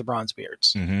to under the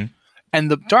Bronzebeards. Mm-hmm. And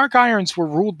the Dark Irons were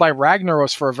ruled by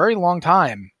Ragnaros for a very long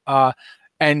time,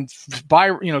 and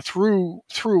by through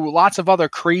lots of other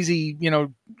crazy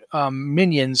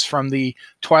minions from the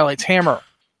Twilight's Hammer.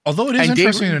 Although it is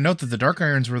interesting to note that the Dark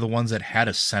Irons were the ones that had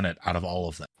a senate out of all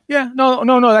of them. Yeah, no,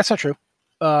 that's not true.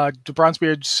 The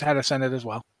Bronzebeards had a senate as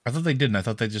well. I thought they didn't. I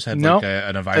thought they just had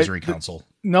an advisory council.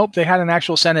 Nope, they had an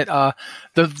actual senate. The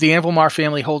Anvilmar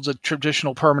family holds a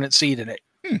traditional permanent seat in it.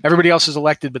 Everybody else is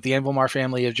elected, but the Anvilmar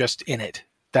family is just in it.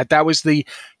 That was the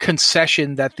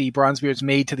concession that the Bronzebeards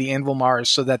made to the Anvilmars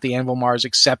so that the Anvilmars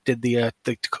accepted the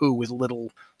coup with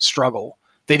little struggle.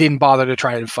 They didn't bother to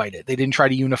try to fight it. They didn't try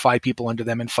to unify people under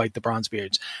them and fight the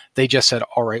Bronzebeards. They just said,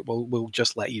 all right, we'll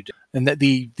just let you do it. And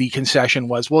the concession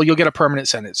was, well, you'll get a permanent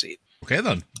Senate seat. Okay,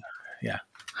 then. Yeah.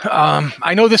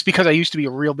 I know this because I used to be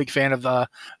a real big fan of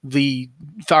the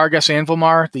Thargus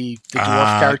Anvilmar, the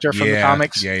dwarf character from the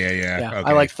comics. Yeah. Okay.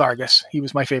 I like Thargus. He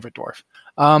was my favorite dwarf.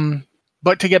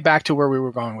 But to get back to where we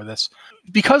were going with this,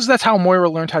 because that's how Moira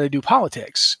learned how to do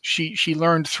politics. She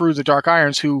learned through the Dark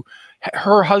Irons, who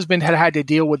her husband had to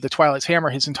deal with the Twilight's Hammer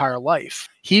his entire life.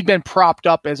 He'd been propped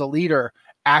up as a leader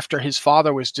after his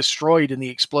father was destroyed in the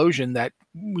explosion that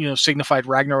signified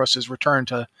Ragnaros' return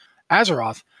to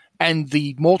Azeroth. And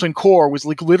the molten core was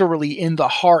literally in the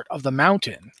heart of the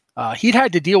mountain. He'd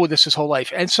had to deal with this his whole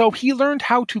life. And so he learned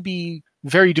how to be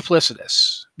very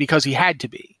duplicitous because he had to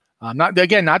be. Not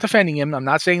defending him. I'm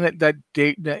not saying that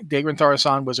Daegrin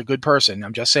Tharasan was a good person.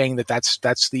 I'm just saying that's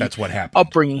what happened.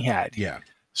 Upbringing he had. Yeah.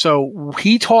 So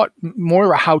he taught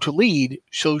Moira how to lead,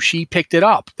 so she picked it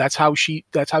up. That's how she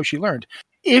learned.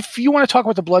 If you want to talk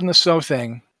about the Blood in the Snow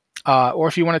thing, or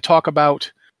if you want to talk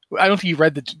about, I don't think you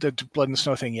read the Blood in the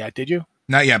Snow thing yet, did you?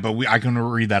 Not yet, but I can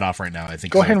read that off right now. I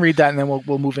think. Go ahead and read that, and then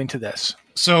we'll move into this.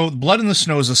 So, Blood in the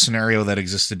Snow is a scenario that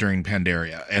existed during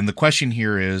Pandaria, and the question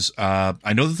here is,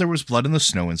 I know that there was Blood in the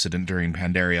Snow incident during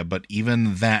Pandaria, but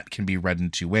even that can be read in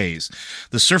two ways.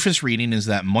 The surface reading is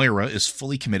that Moira is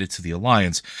fully committed to the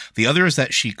Alliance. The other is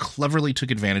that she cleverly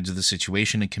took advantage of the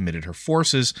situation and committed her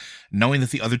forces, knowing that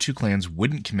the other two clans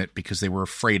wouldn't commit because they were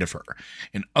afraid of her.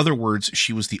 In other words,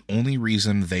 she was the only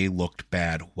reason they looked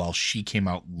bad while she came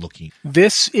out looking.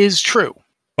 This is true.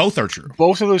 Both are true.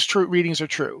 Both of those true readings are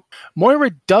true.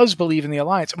 Moira does believe in the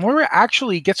Alliance. Moira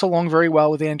actually gets along very well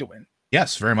with Anduin.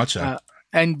 Yes, very much so.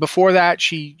 And before that,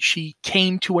 she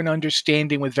came to an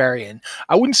understanding with Varian.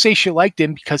 I wouldn't say she liked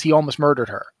him because he almost murdered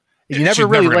her. You never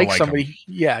really like somebody.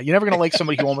 Yeah, you're never going to like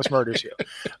somebody who almost murders you.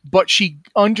 But she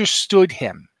understood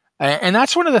him. And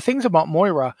that's one of the things about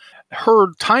Moira.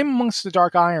 Her time amongst the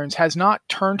Dark Irons has not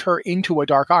turned her into a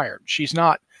Dark Iron. She's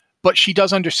not, but she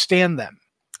does understand them.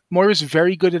 Moira's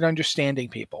very good at understanding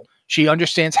people. She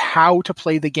understands how to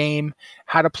play the game,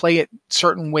 how to play it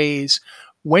certain ways.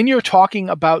 When you're talking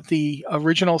about the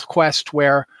original quest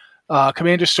where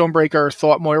Commander Stonebreaker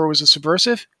thought Moira was a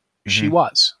subversive, she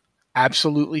was.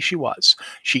 Absolutely she was.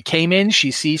 She came in,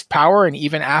 she seized power, and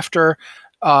even after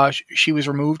she was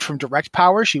removed from direct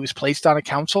power, she was placed on a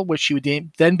council, which she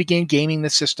then began gaming the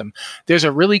system. There's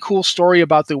a really cool story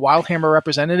about the Wildhammer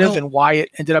representative and why it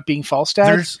ended up being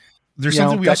Falstad. There's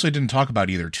something we also didn't talk about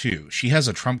either, too. She has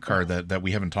a trump card that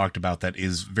we haven't talked about that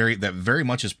very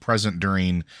much is present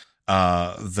during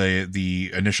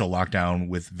the initial lockdown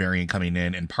with Varian coming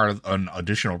in, and part of an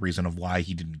additional reason of why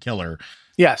he didn't kill her.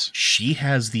 Yes. She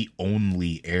has the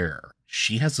only heir.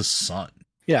 She has a son.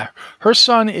 Yeah. Her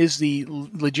son is the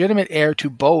legitimate heir to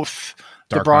both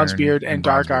the Bronzebeard and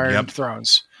Dark Iron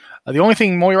thrones. The only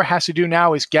thing Moira has to do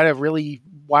now is get a really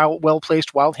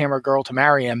well-placed Wildhammer girl to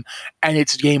marry him, and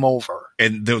it's game over.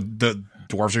 And the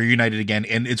dwarves are united again,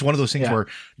 and it's one of those things where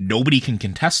nobody can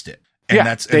contest it. And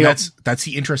that's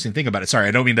the interesting thing about it. Sorry,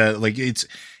 I don't mean to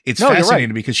it's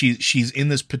fascinating because she's in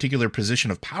this particular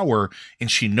position of power, and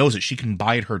she knows it. She can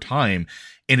bide her time,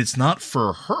 and it's not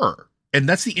for her. And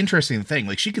that's the interesting thing.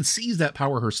 Like, she could seize that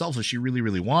power herself if she really,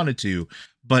 really wanted to,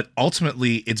 but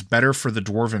ultimately it's better for the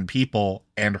dwarven people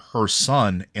and her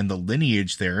son and the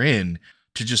lineage they're in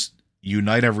to just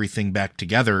unite everything back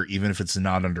together, even if it's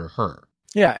not under her.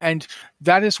 Yeah, and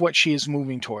that is what she is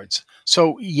moving towards.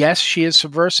 So yes, she is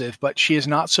subversive, but she is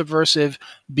not subversive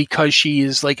because she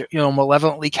is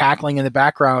malevolently cackling in the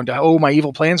background. Oh, my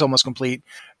evil plan's almost complete.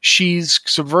 She's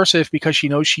subversive because she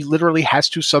knows she literally has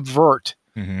to subvert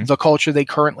the culture they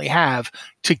currently have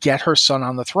to get her son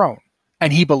on the throne.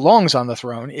 And he belongs on the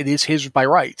throne. It is his by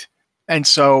right. And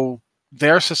so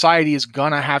their society is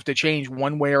going to have to change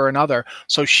one way or another.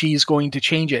 So she's going to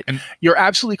change it. And you're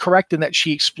absolutely correct in that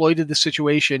she exploited the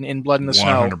situation in Blood in the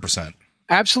Snow. 100%.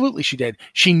 Absolutely, she did.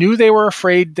 She knew they were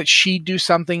afraid that she'd do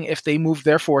something if they moved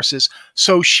their forces.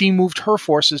 So she moved her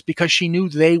forces because she knew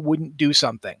they wouldn't do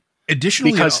something.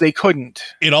 Additionally, because they couldn't.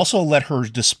 It also let her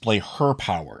display her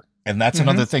power. And that's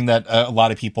another thing that a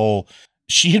lot of people,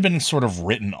 she had been sort of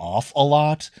written off a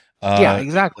lot. Yeah,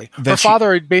 exactly. Her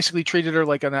father had basically treated her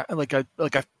like a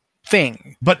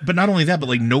thing. But not only that,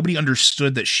 but nobody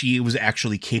understood that she was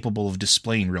actually capable of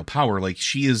displaying real power. Like,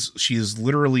 she is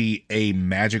literally a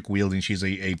magic wielding. She's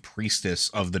a priestess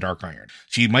of the Dark Iron.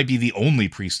 She might be the only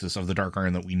priestess of the Dark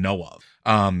Iron that we know of.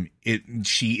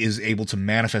 She is able to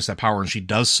manifest that power, and she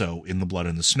does so in the Blood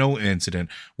in the Snow incident,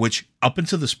 which up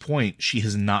until this point she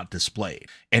has not displayed.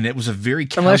 And it was a very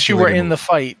unless you were in the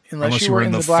fight, unless you were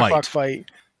in the Blackrock fight.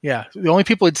 Yeah, the only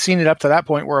people who'd seen it up to that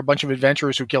point were a bunch of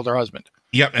adventurers who killed her husband.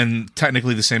 Yep, and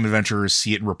technically the same adventurers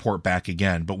see it and report back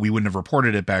again, but we wouldn't have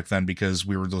reported it back then because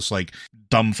we were just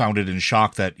dumbfounded and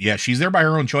shocked that, yeah, she's there by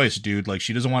her own choice, dude. Like,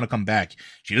 she doesn't want to come back.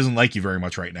 She doesn't like you very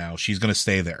much right now. She's going to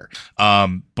stay there.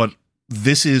 But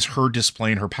this is her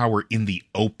displaying her power in the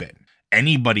open.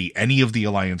 Anybody, any of the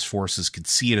Alliance forces could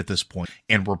see it at this point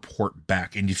and report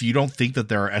back. And if you don't think that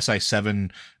there are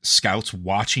SI7 scouts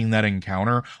watching that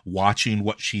encounter, watching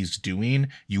what she's doing,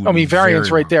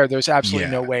 Varian's right there. There's absolutely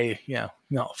no way. Yeah.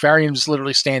 No, Varian's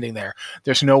literally standing there.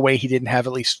 There's no way he didn't have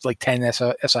at least 10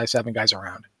 SI7 guys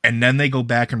around. And then they go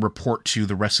back and report to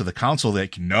the rest of the council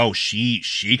that, no, she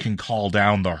can call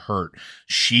down the hurt.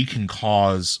 She can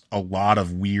cause a lot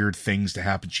of weird things to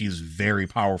happen. She is very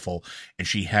powerful, and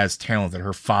she has talent that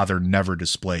her father never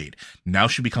displayed. Now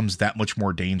she becomes that much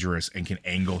more dangerous and can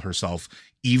angle herself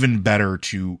even better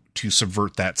to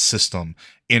subvert that system.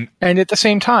 And at the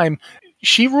same time,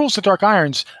 she rules the Dark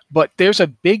Irons, but there's a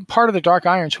big part of the Dark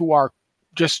Irons who are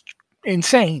just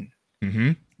insane.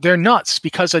 Mm-hmm. They're nuts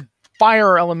because a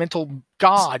fire elemental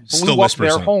god blew up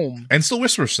their home. And still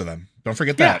whispers to them. Don't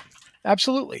forget that.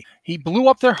 Absolutely. He blew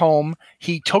up their home.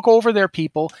 He took over their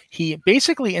people. He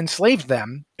basically enslaved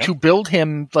them to build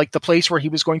him the place where he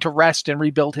was going to rest and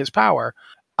rebuild his power.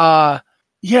 So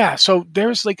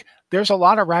there's a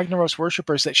lot of Ragnaros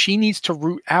worshippers that she needs to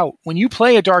root out. When you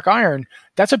play a Dark Iron,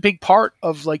 that's a big part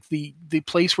of the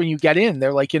place when you get in.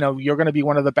 They're you're going to be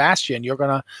one of the Bastion.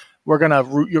 We're going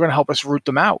to help us root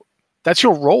them out. That's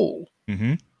your role.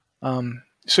 Mm-hmm.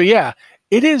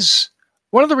 It is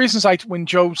one of the reasons when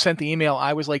Joe sent the email,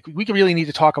 I was like, we really need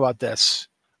to talk about this.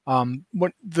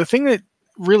 The thing that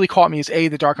really caught me is A,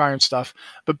 the Dark Iron stuff,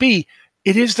 but B,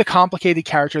 it is the complicated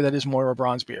character that is Moira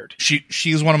Bronzebeard.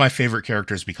 She is one of my favorite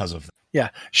characters because of that. Yeah.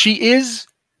 She is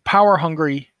power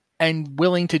hungry and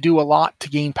willing to do a lot to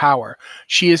gain power.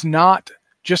 She is not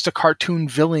just a cartoon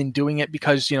villain doing it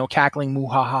because, cackling moo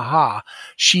ha ha ha.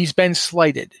 She's been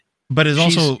slighted. But it's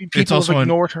also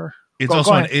ignored her.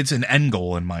 It's an end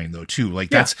goal in mind though too.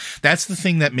 That's the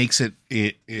thing that makes it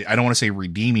I don't want to say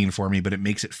redeeming for me, but it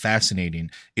makes it fascinating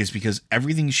is because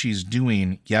everything she's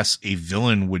doing, yes, a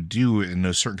villain would do in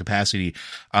a certain capacity,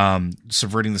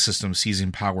 subverting the system,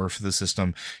 seizing power for the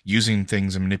system, using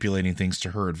things and manipulating things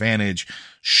to her advantage.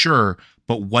 Sure.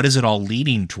 But what is it all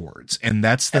leading towards? And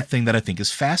that's the thing that I think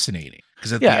is fascinating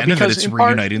because at the end of it, it's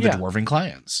reuniting the dwarven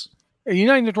clans.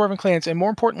 uniting the Dwarven clans, and more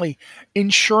importantly,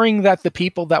 ensuring that the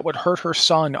people that would hurt her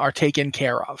son are taken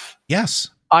care of. Yes.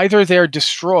 Either they're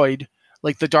destroyed,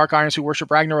 like the Dark Irons who worship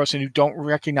Ragnaros and who don't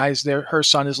recognize her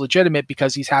son as legitimate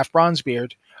because he's half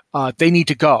Bronzebeard. They need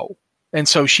to go. And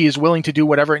so she is willing to do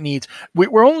whatever it needs.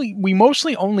 We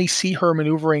mostly only see her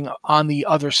maneuvering on the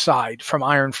other side from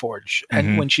Ironforge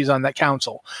and when she's on that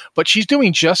council. But she's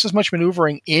doing just as much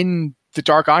maneuvering in the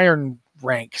Dark Iron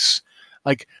ranks.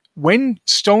 Like when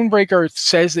Stonebreaker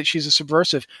says that she's a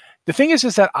subversive, the thing is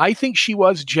that I think she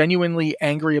was genuinely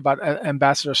angry about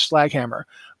Ambassador Slaghammer,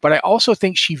 but I also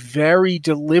think she very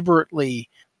deliberately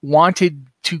wanted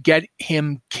to get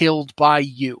him killed by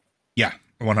you. Yeah,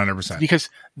 100%. Because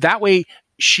that way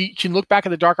she can look back at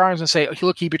the Dark Irons and say,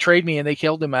 look, he betrayed me and they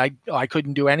killed him. I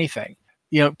couldn't do anything.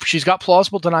 You know, she's got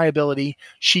plausible deniability.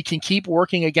 She can keep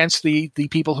working against the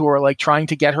people who are like trying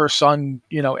to get her son,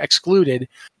 excluded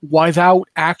without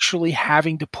actually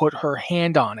having to put her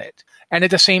hand on it. And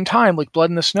at the same time, like Blood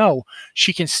in the Snow,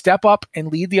 she can step up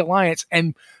and lead the alliance.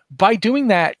 And by doing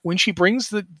that, when she does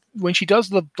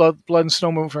the Blood and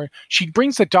Snow movement, she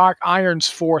brings the Dark Irons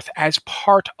forth as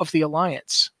part of the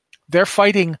alliance. They're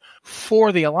fighting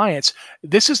for the alliance.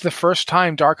 This is the first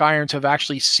time Dark Irons have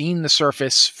actually seen the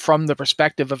surface from the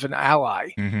perspective of an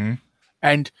ally. Mm-hmm.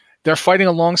 And they're fighting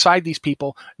alongside these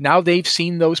people. Now they've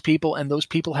seen those people and those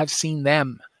people have seen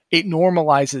them. It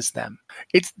normalizes them.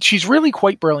 She's really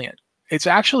quite brilliant. It's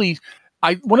actually,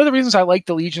 one of the reasons I like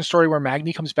the Legion story where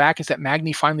Magni comes back is that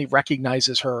Magni finally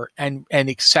recognizes her and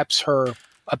accepts her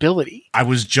ability. I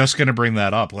was just going to bring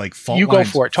that up. Like Fault you Lines,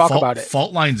 go for it. Talk about it.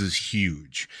 Fault Lines is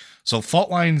huge. So Fault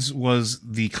Lines was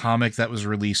the comic that was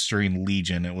released during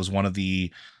Legion. It was one of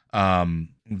the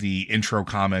intro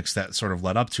comics that sort of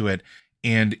led up to it.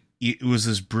 And it was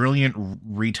this brilliant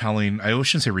retelling. I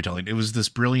shouldn't say retelling. It was this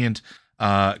brilliant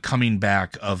coming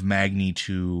back of Magni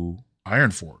to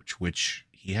Ironforge, which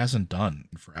he hasn't done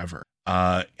in forever.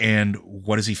 And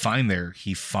what does he find there?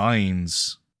 He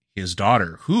finds his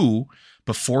daughter, who,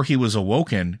 before he was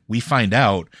awoken, we find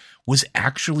out, was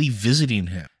actually visiting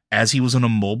him as he was an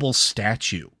immobile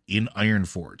statue in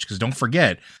Ironforge. Because don't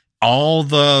forget, all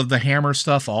the hammer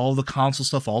stuff, all the console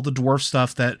stuff, all the dwarf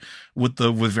stuff that with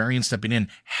Varian stepping in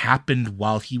happened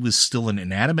while he was still an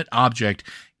inanimate object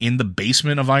in the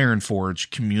basement of Ironforge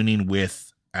communing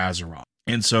with Azeroth.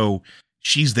 And so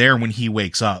she's there when he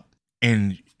wakes up,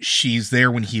 and she's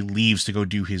there when he leaves to go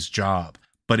do his job.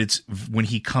 But it's when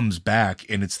he comes back,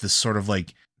 and it's this sort of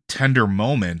like tender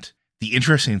moment. The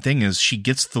interesting thing is she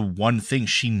gets the one thing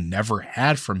she never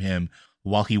had from him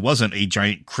while he wasn't a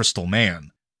giant crystal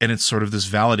man. And it's sort of this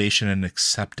validation and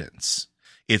acceptance.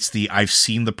 It's I've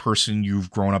seen the person you've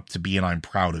grown up to be, and I'm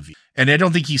proud of you. And I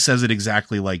don't think he says it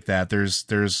exactly like that. There's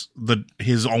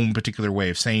his own particular way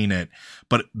of saying it.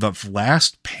 But the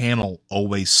last panel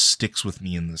always sticks with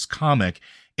me in this comic.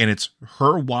 And it's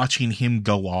her watching him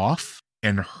go off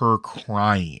and her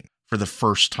crying for the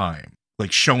first time.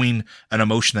 Like showing an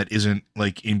emotion that isn't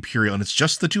like Imperial. And it's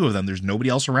just the two of them. There's nobody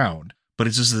else around. But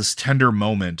it's just this tender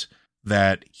moment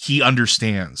that he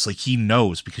understands. Like he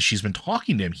knows because she's been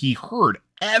talking to him. He heard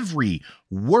every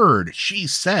word she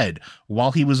said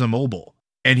while he was immobile.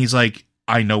 And he's like,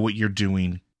 I know what you're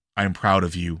doing. I'm proud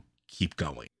of you. Keep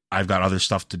going. I've got other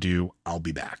stuff to do. I'll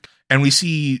be back. And we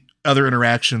see other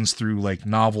interactions through like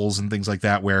novels and things like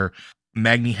that where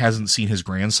Magni hasn't seen his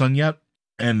grandson yet.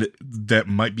 And that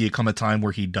might become a time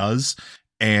where he does.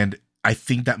 And I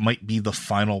think that might be the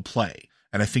final play.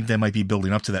 And I think they might be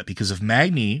building up to that because if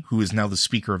Magni, who is now the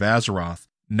Speaker of Azeroth,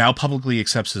 now publicly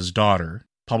accepts his daughter,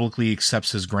 publicly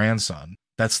accepts his grandson,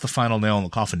 that's the final nail in the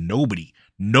coffin.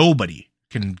 Nobody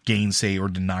can gainsay or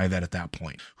deny that at that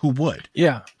point. Who would?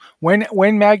 Yeah. When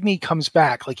Magni comes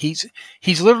back, like he's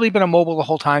literally been immobile the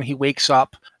whole time. He wakes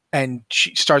up and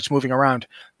she starts moving around.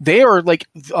 They are like,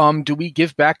 do we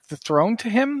give back the throne to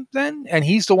him then? And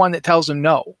he's the one that tells them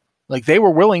no. Like they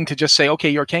were willing to just say, okay,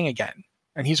 you're king again.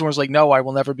 And he's the one who's like, no, I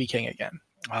will never be king again.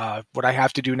 What I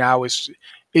have to do now is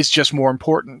just more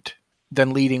important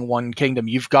than leading one kingdom.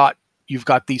 You've got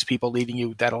these people leading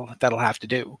you that'll have to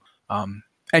do.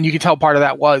 And you can tell part of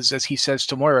that was, as he says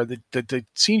to Moira, the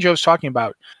scene Joe's talking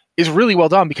about is really well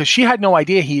done because she had no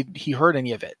idea he heard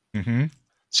any of it. Mm-hmm.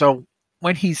 So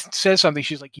when he says something,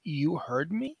 she's like, you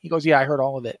heard me? He goes, yeah, I heard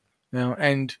all of it.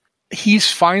 And he's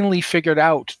finally figured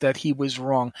out that he was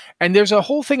wrong. And there's a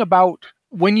whole thing about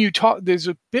when you talk, there's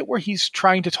a bit where he's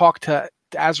trying to talk to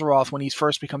Azeroth when he's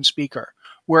first become speaker,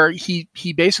 where he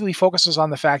basically focuses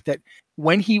on the fact that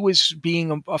when he was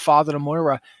being a father to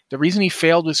Moira, the reason he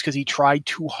failed was because he tried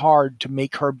too hard to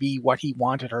make her be what he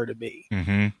wanted her to be.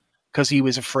 Mm-hmm. because he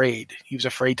was afraid. He was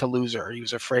afraid to lose her. He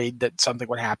was afraid that something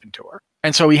would happen to her.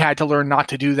 And so he had to learn not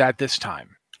to do that this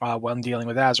time when dealing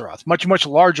with Azeroth. Much, much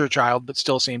larger child, but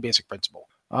still same basic principle.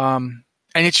 And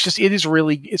it's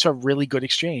a really good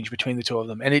exchange between the two of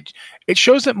them. And it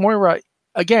shows that Moira,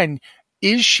 again,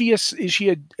 is she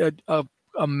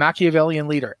a Machiavellian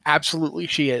leader? Absolutely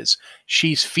she is.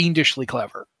 She's fiendishly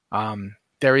clever.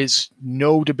 There is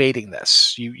no debating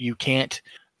this. You can't.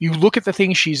 You look at the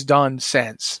things she's done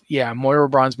since. Yeah, Moira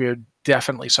Bronzebeard,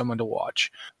 definitely someone to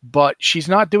watch. But she's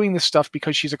not doing this stuff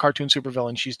because she's a cartoon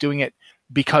supervillain. She's doing it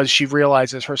because she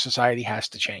realizes her society has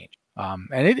to change.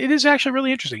 And it is actually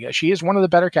really interesting. She is one of the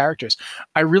better characters.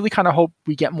 I really kind of hope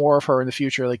we get more of her in the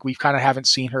future. Like, we kind of haven't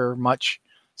seen her much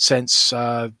since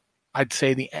I'd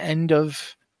say the end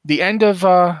of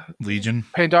Legion,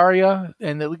 Pandaria,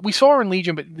 and we saw her in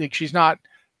Legion, but she's not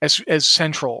as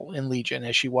central in Legion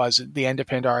as she was at the end of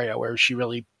Pandaria, where she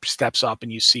really steps up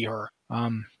and you see her.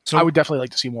 So I would definitely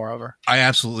like to see more of her. I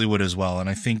absolutely would as well. And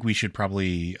I think we should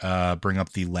probably bring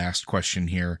up the last question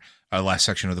here, last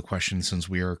section of the question, since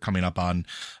we are coming up on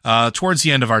towards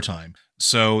the end of our time.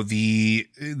 So the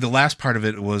last part of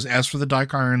it was, as for the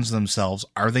Dark Irons themselves,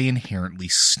 are they inherently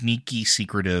sneaky,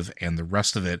 secretive, and the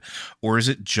rest of it? Or is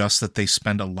it just that they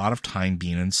spend a lot of time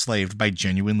being enslaved by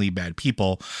genuinely bad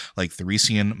people like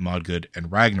Thracian, Modgood, and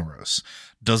Ragnaros?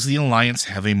 Does the Alliance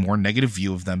have a more negative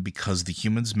view of them because the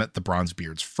humans met the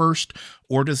Bronzebeards first,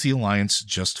 or does the Alliance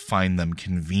just find them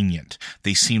convenient?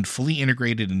 They seemed fully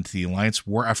integrated into the Alliance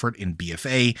war effort in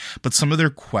BFA, but some of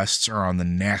their quests are on the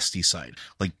nasty side,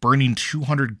 like burning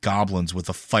 200 goblins with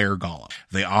a fire golem.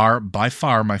 They are, by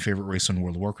far, my favorite race in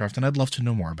World of Warcraft, and I'd love to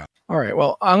know more about it. All right,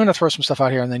 well, I'm going to throw some stuff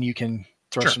out here, and then you can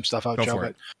throw some stuff out, Joe.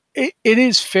 But it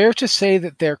is fair to say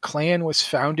that their clan was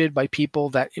founded by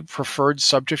people that preferred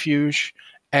subterfuge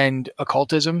and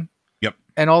occultism. Yep.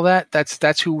 And all that.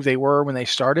 That's who they were when they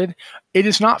started. It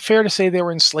is not fair to say they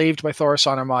were enslaved by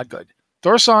Thorson or Modgood.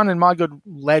 Thorson and Modgood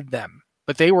led them,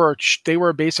 but they were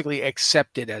basically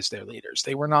accepted as their leaders.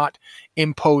 They were not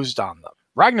imposed on them.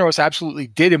 Ragnaros absolutely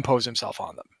did impose himself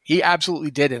on them. He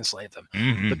absolutely did enslave them.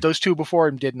 Mm-hmm. But those two before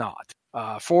him did not.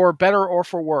 For better or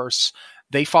for worse,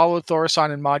 they followed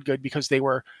Thorson and Modgood because they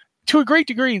were, to a great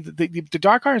degree, the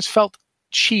Dark Irons felt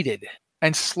cheated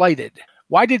and slighted.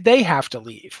 Why did they have to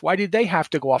leave? Why did they have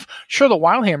to go off? Sure, the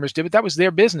Wildhammers did, but that was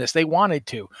their business. They wanted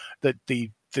to.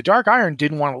 The Dark Iron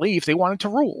didn't want to leave. They wanted to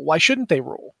rule. Why shouldn't they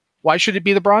rule? Why should it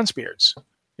be the Bronzebeards?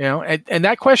 You know, and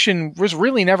that question was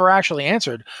really never actually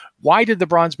answered. Why did the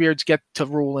Bronzebeards get to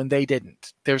rule and they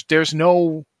didn't? There's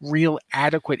no real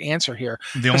adequate answer here.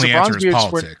 The only answer is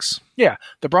politics. The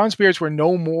Bronzebeards were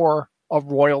no more a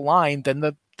royal line than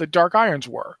the Dark Irons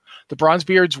were. The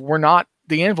Bronzebeards were not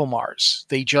the Anvilmars.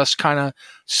 They just kind of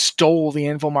stole the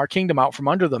Anvilmar kingdom out from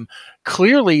under them.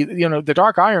 Clearly, you know, the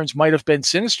Dark Irons might have been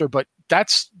sinister, but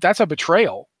that's a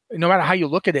betrayal. No matter how you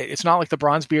look at it, it's not like the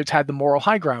Bronzebeards had the moral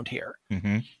high ground here.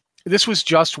 Mm-hmm. This was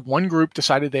just one group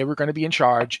decided they were going to be in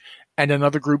charge, and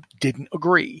another group didn't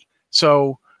agree.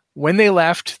 So when they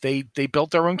left, they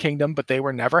built their own kingdom, but they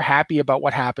were never happy about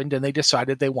what happened, and they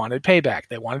decided they wanted payback.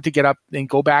 They wanted to get up and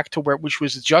go back to which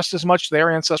was just as much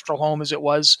their ancestral home as it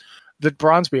was the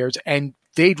Bronzebeards, and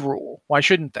they'd rule. Why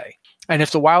shouldn't they? And if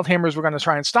the Wildhammers were going to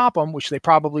try and stop them, which they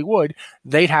probably would,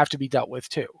 they'd have to be dealt with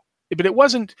too. But it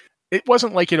wasn't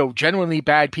like, you know, genuinely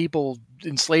bad people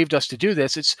enslaved us to do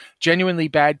this. It's genuinely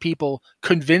bad people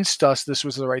convinced us this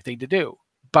was the right thing to do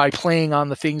by playing on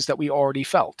the things that we already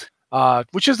felt,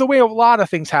 which is the way a lot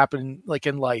of things happen, like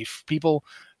in life. People,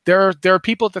 there are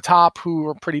people at the top who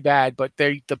are pretty bad, but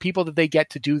the people that they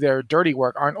get to do their dirty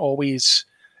work aren't always.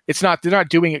 They're not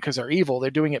doing it because they're evil.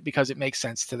 They're doing it because it makes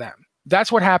sense to them.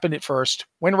 That's what happened at first.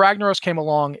 When Ragnaros came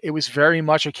along, it was very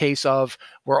much a case of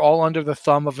we're all under the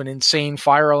thumb of an insane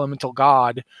fire elemental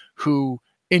god who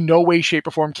in no way, shape,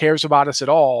 or form cares about us at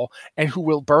all and who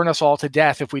will burn us all to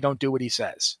death if we don't do what he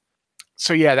says.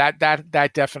 So yeah,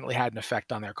 that definitely had an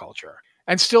effect on their culture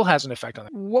and still has an effect on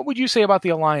them. What would you say about the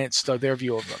Alliance, though, their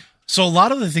view of them? So a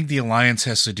lot of I think the Alliance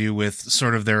has to do with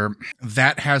sort of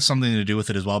that has something to do with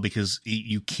it as well, because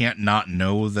you can't not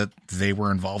know that they were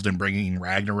involved in bringing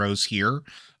Ragnaros here.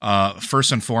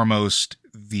 First and foremost,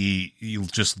 you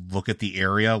just look at the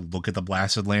area, look at the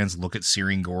Blasted Lands, look at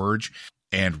Searing Gorge,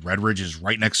 and Redridge is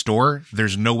right next door.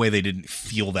 There's no way they didn't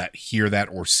feel that, hear that,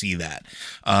 or see that.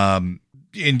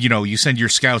 And, you know, you send your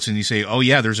scouts and you say, oh,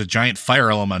 yeah, there's a giant fire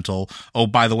elemental. Oh,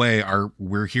 by the way,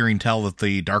 we're hearing tell that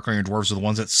the Dark Iron Dwarves are the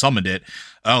ones that summoned it.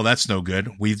 Oh, that's no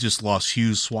good. We've just lost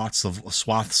huge swaths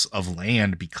of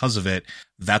land because of it.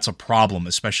 That's a problem,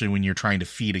 especially when you're trying to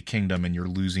feed a kingdom and you're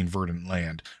losing verdant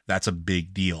land. That's a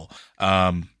big deal.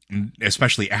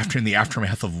 especially in the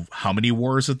aftermath of how many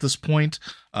wars at this point,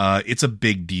 it's a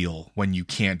big deal when you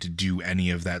can't do any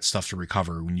of that stuff to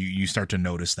recover, when you start to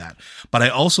notice that. But I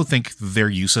also think their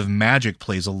use of magic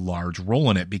plays a large role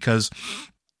in it, because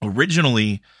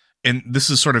originally, and this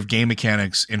is sort of game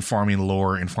mechanics informing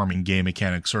lore, informing game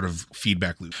mechanics sort of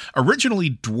feedback loop.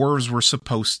 Originally, dwarves were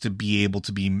supposed to be able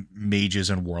to be mages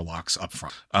and warlocks up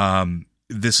front.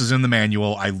 This is in the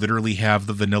manual. I literally have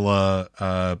the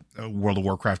vanilla World of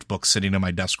Warcraft book sitting on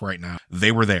my desk right now.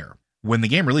 They were there. When the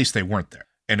game released, they weren't there.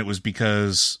 And it was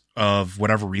because of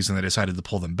whatever reason they decided to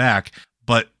pull them back.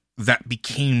 But that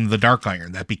became the Dark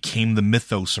Iron. That became the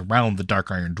mythos around the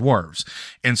Dark Iron dwarves.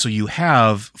 And so you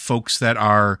have folks that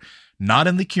are not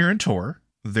in the Kirin Tor,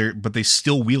 but they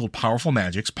still wield powerful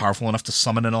magics, powerful enough to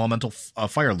summon an elemental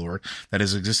fire lord that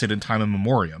has existed in time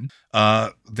immemorial.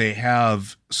 They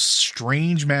have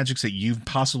strange magics that you've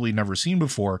possibly never seen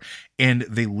before, and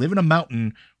they live in a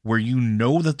mountain where you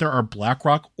know that there are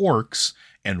Blackrock orcs,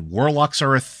 and warlocks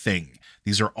are a thing.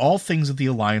 These are all things that the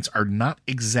Alliance are not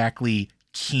exactly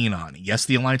keen on. Yes,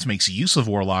 the Alliance makes use of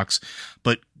warlocks,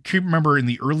 but remember, in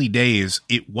the early days,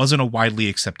 it wasn't a widely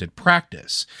accepted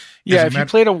practice. Yeah, if you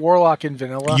played a warlock in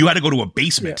vanilla, you had to go to a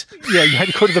basement. Yeah, you had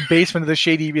to go to the basement of the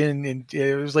Shady Inn, and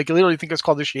it was like, I literally think it's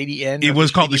called the Shady Inn. It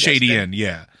was called the Shady Inn,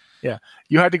 yeah. Yeah,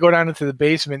 you had to go down into the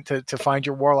basement to find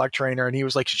your warlock trainer, and he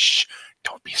was like, "Shh,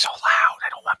 don't be so loud. I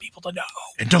don't want people to know."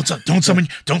 And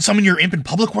don't summon your imp in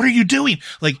public. What are you doing?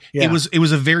 Like, it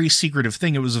was a very secretive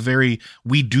thing. It was a very,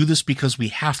 we do this because we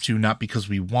have to, not because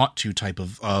we want to type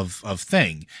of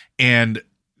thing. And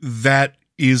that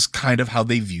is kind of how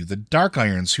they view the Dark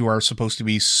Irons, who are supposed to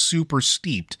be super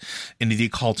steeped into the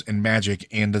occult and magic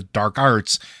and the dark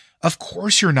arts. Of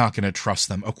course you're not going to trust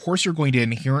them. Of course you're going to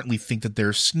inherently think that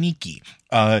they're sneaky.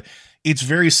 It's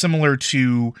very similar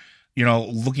to,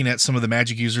 looking at some of the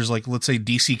magic users, like, let's say,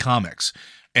 DC Comics,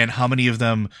 and how many of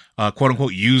them, quote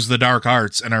unquote, use the dark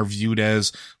arts and are viewed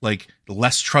as, like,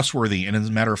 less trustworthy. And as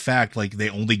a matter of fact, like, they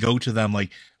only go to them, like,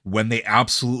 when they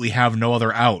absolutely have no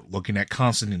other out. Looking at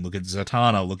Constantine, look at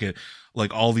Zatanna, look at,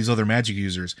 like, all these other magic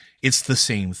users. It's the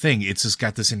same thing. It's just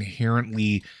got this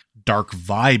inherently dark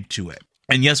vibe to it.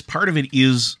 And yes, part of it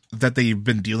is that they've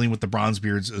been dealing with the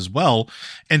Bronzebeards as well.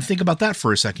 And think about that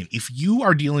for a second. If you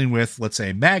are dealing with, let's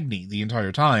say, Magni the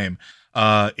entire time,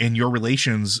 in your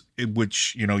relations,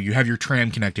 which, you have your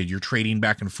tram connected, you're trading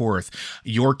back and forth,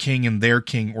 your king and their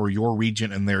king, or your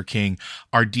regent and their king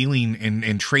are dealing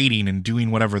and trading and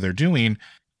doing whatever they're doing,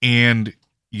 and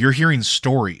you're hearing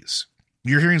stories.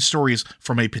 You're hearing stories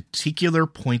from a particular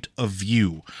point of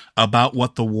view about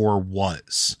what the war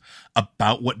was,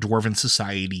 about what Dwarven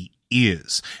society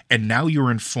is. And now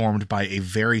you're informed by a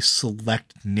very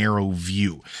select, narrow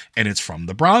view. And it's from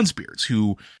the Bronzebeards,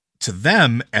 who, to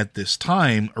them at this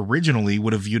time, originally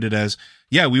would have viewed it as,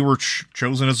 yeah, we were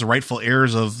chosen as the rightful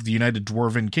heirs of the United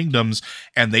Dwarven Kingdoms,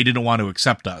 and they didn't want to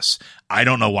accept us. I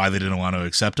don't know why they didn't want to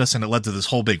accept us, and it led to this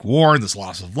whole big war and this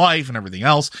loss of life and everything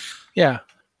else. Yeah.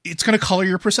 It's going to color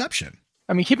your perception.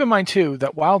 I mean, keep in mind, too,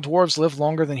 that while dwarves live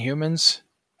longer than humans,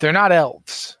 they're not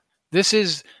elves.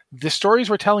 The stories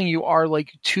we're telling you are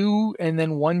like 2 and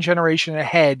then 1 generation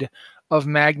ahead of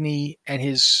Magni and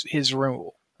his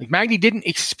rule. Like, Magni didn't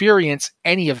experience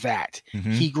any of that.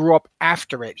 Mm-hmm. He grew up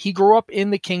after it. He grew up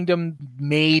in the kingdom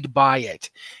made by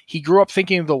it. He grew up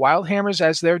thinking of the Wildhammers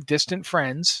as their distant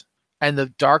friends and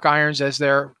the Dark Irons as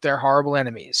their horrible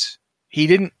enemies. He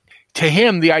didn't. To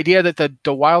him, the idea that the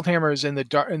Wildhammers and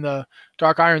the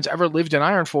Dark Irons ever lived in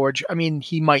Ironforge, I mean,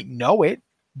 he might know it,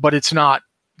 but it's not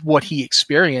what he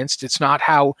experienced. It's not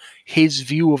how his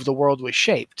view of the world was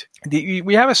shaped.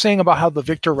 We have a saying about how the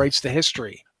victor writes the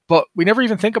history, but we never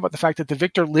even think about the fact that the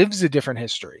victor lives a different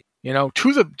history. To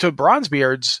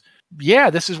Bronzebeards, yeah,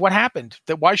 this is what happened.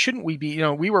 That why shouldn't we be?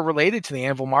 We were related to the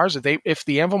Anvilmars. If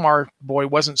the Anvilmar boy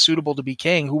wasn't suitable to be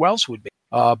king, who else would be?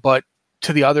 But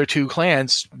to the other 2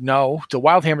 clans, no. To the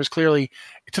Wildhammers,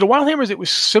 it was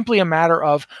simply a matter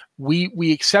of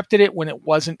we accepted it when it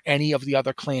wasn't any of the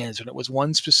other clans, when it was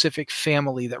one specific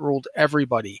family that ruled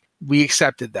everybody. We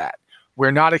accepted that.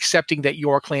 We're not accepting that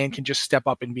your clan can just step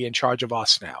up and be in charge of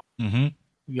us now.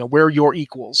 Mm-hmm. We're your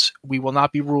equals. We will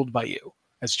not be ruled by you,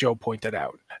 as Joe pointed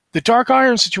out. The Dark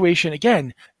Iron situation,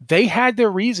 again, they had their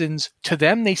reasons. To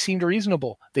them, they seemed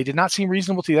reasonable. They did not seem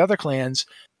reasonable to the other clans.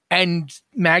 And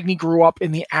Magni grew up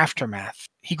in the aftermath.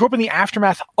 He grew up in the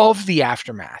aftermath of the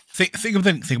aftermath. Think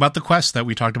about the quest that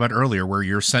we talked about earlier, where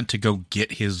you're sent to go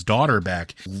get his daughter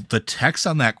back. The text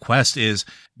on that quest is,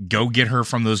 go get her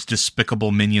from those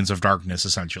despicable minions of darkness,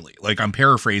 essentially. Like, I'm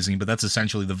paraphrasing, but that's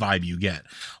essentially the vibe you get.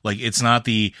 Like, it's not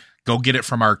the, go get it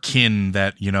from our kin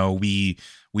that,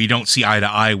 we don't see eye to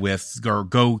eye with, or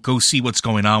go see what's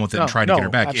going on with it and try to get her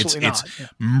back. It's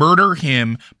murder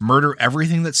him, murder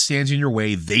everything that stands in your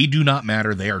way. They do not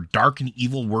matter. They are dark and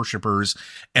evil worshipers,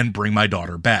 and bring my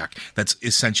daughter back. That's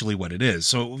essentially what it is.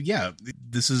 So yeah,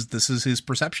 this is his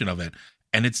perception of it.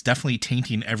 And it's definitely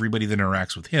tainting everybody that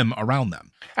interacts with him around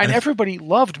them. And everybody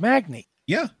loved Magni.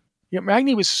 Yeah.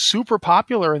 Magni was super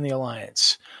popular in the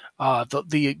Alliance.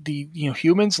 The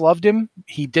humans loved him.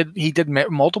 He did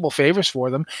multiple favors for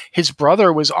them. His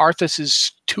brother was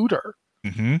Arthas's tutor.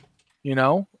 Mm-hmm.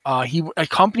 He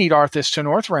accompanied Arthas to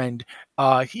Northrend.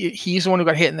 He's the one who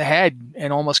got hit in the head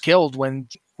and almost killed when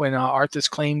Arthas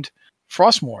claimed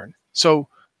Frostmourne. So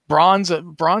Bronn's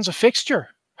a fixture.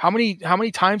 How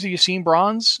many times have you seen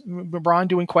Bronn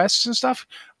doing quests and stuff?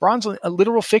 Bronn's a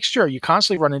literal fixture. You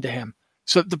constantly run into him.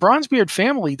 So the Bronzebeard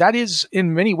family, that is,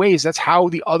 in many ways, that's how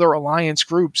the other Alliance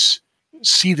groups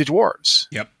see the dwarves.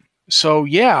 Yep. So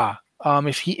yeah,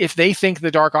 if they think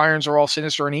the Dark Irons are all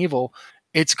sinister and evil,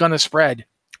 it's gonna spread.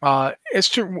 As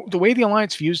to the way the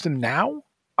Alliance views them now,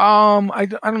 I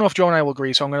don't know if Joe and I will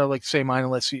agree. So I'm gonna say mine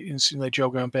and let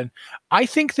Joe jump in. I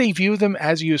think they view them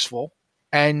as useful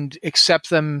and accept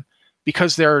them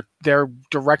because they're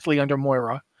directly under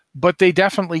Moira, but they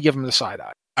definitely give them the side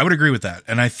eye. I would agree with that.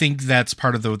 And I think that's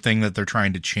part of the thing that they're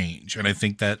trying to change. And I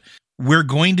think that we're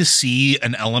going to see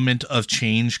an element of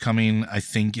change coming, I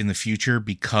think, in the future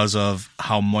because of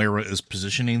how Moira is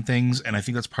positioning things. And I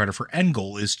think that's part of her end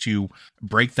goal, is to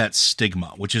break that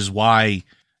stigma, which is why,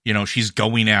 she's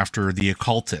going after the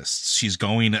occultists. She's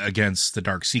going against the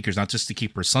Dark Seekers, not just to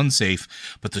keep her son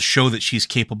safe, but to show that she's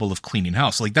capable of cleaning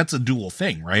house. Like, that's a dual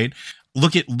thing, right?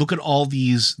 Look at all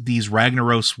these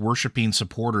Ragnaros worshiping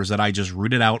supporters that I just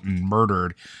rooted out and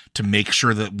murdered to make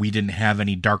sure that we didn't have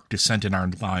any dark dissent in our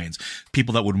lines.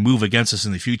 People that would move against us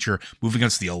in the future, move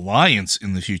against the Alliance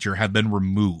in the future, have been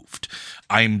removed.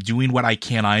 I'm doing what I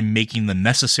can. I'm making the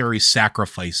necessary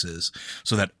sacrifices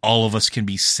so that all of us can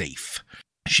be safe.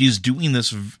 She's doing this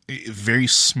very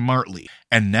smartly.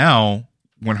 And now,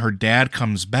 when her dad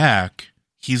comes back,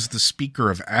 he's the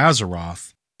speaker of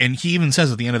Azeroth. And he even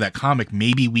says at the end of that comic,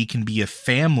 maybe we can be a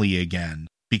family again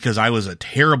because I was a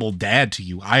terrible dad to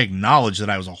you. I acknowledge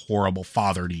that I was a horrible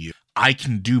father to you. I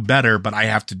can do better, but I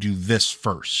have to do this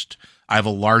first. I have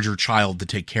a larger child to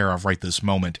take care of right this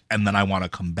moment, and then I want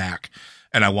to come back,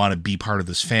 and I want to be part of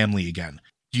this family again.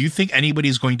 Do you think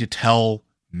anybody's going to tell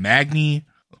Magni,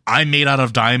 I'm made out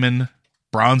of diamond,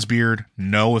 Bronzebeard,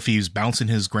 no, if he's bouncing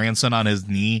his grandson on his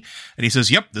knee, and he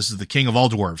says, yep, this is the king of all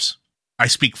dwarves. I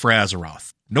speak for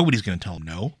Azeroth. Nobody's going to tell him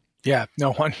no. Yeah,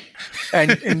 no one.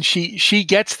 And she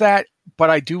gets that, but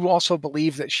I do also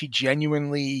believe that she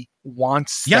genuinely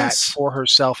wants that for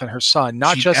herself and her son.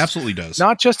 She absolutely does.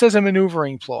 Not just as a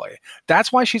maneuvering ploy.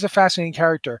 That's why she's a fascinating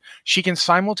character. She can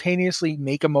simultaneously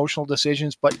make emotional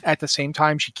decisions, but at the same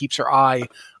time, she keeps her eye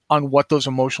on what those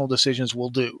emotional decisions will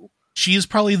do. She is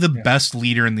probably the best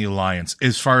leader in the Alliance,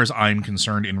 as far as I'm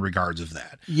concerned, in regards of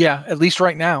that. Yeah, at least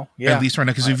right now. Yeah, at least right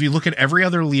now, because if you look at every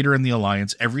other leader in the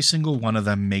Alliance, every single one of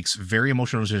them makes very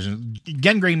emotional decisions.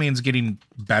 Again, Greymane's getting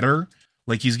better.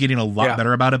 Like, he's getting a lot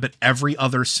better about it, but every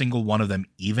other single one of them,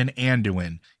 even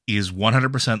Anduin, is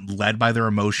 100% led by their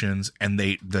emotions, and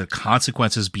the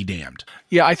consequences be damned.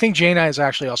 Yeah, I think Jaina has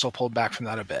actually also pulled back from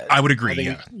that a bit. I would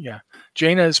agree, yeah.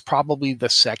 Jaina is probably the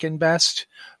second best,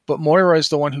 but Moira is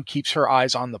the one who keeps her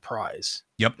eyes on the prize.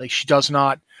 Yep. Like, she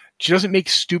doesn't make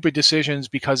stupid decisions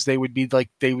because they would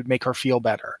make her feel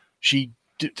better.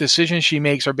 Decisions she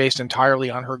makes are based entirely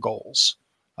on her goals.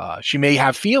 She may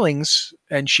have feelings,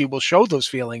 and she will show those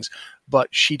feelings, but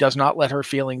she does not let her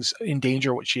feelings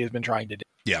endanger what she has been trying to do.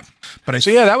 Yeah.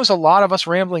 That was a lot of us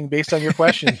rambling based on your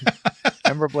question.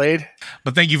 Remember, Blade?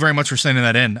 But thank you very much for sending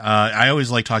that in. I always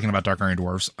like talking about Dark Iron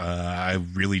Dwarves. I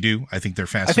really do. I think they're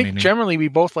fascinating. I think generally we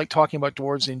both like talking about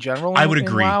dwarves in general. I would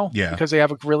agree. WoW, yeah. Because they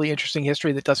have a really interesting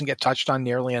history that doesn't get touched on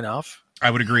nearly enough. I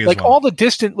would agree as well. All the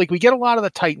distant, we get a lot of the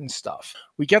Titan stuff.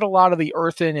 We get a lot of the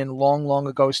Earthen and long, long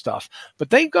ago stuff. But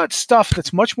they've got stuff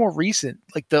that's much more recent,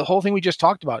 like the whole thing we just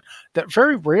talked about, that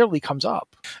very rarely comes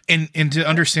up. And to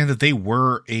understand that they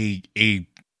were a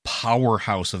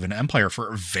powerhouse of an empire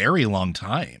for a very long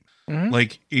time.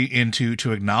 Mm-hmm. And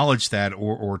to acknowledge that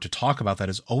or to talk about that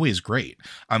is always great.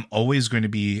 I'm always going to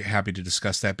be happy to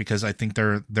discuss that because I think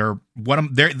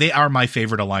they are my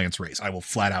favorite Alliance race. I will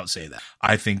flat out say that.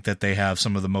 I think that they have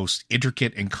some of the most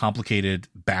intricate and complicated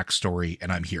backstory, and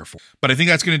I'm here for it. But I think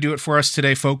that's going to do it for us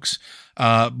today, folks.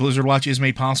 Blizzard Watch is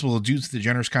made possible due to the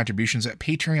generous contributions at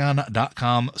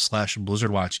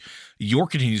patreon.com/BlizzardWatch. Your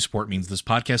continued support means this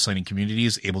podcast signing community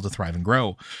is able to thrive and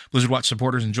grow. Blizzard Watch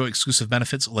supporters enjoy exclusive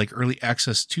benefits like early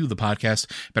access to the podcast,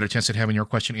 better chance at having your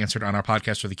question answered on our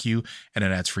podcast or the queue, and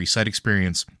an ads-free site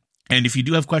experience. And if you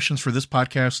do have questions for this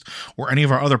podcast or any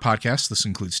of our other podcasts, this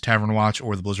includes Tavern Watch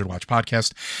or the Blizzard Watch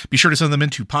podcast, be sure to send them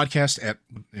into podcast at,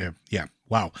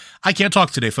 wow. I can't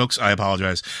talk today, folks. I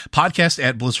apologize. Podcast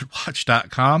at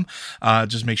blizzardwatch.com.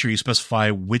 Just make sure you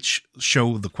specify which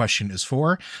show the question is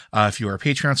for. If you are a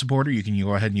Patreon supporter, you can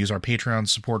go ahead and use our Patreon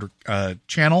supporter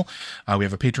channel. We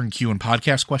have a patron queue and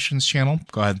podcast questions channel.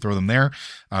 Go ahead and throw them there.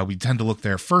 We tend to look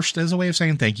there first as a way of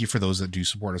saying thank you for those that do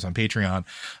support us on Patreon.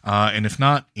 And if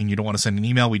not, and you don't want to send an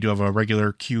email, we do have a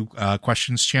regular queue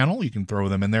questions channel. You can throw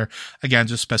them in there. Again,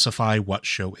 just specify what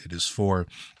show it is for.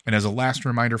 And as a last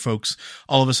reminder, folks,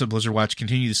 all of us at Blizzard Watch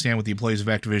continue to stand with the employees of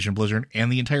Activision Blizzard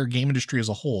and the entire game industry as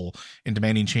a whole in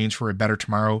demanding change for a better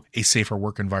tomorrow, a safer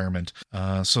work environment.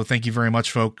 So thank you very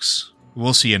much, folks.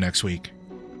 We'll see you next week.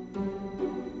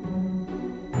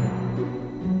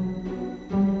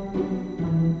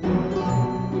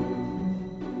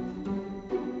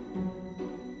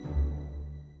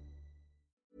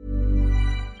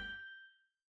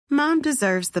 Mom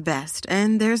deserves the best,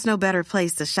 and there's no better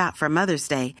place to shop for Mother's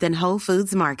Day than Whole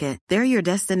Foods Market. They're your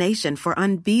destination for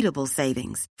unbeatable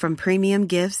savings, from premium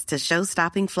gifts to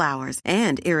show-stopping flowers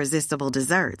and irresistible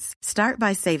desserts. Start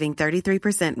by saving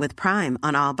 33% with Prime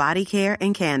on all body care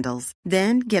and candles.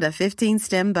 Then get a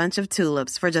 15-stem bunch of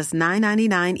tulips for just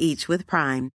 $9.99 each with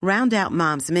Prime. Round out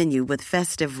Mom's menu with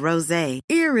festive rosé,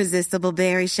 irresistible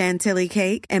berry chantilly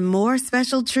cake, and more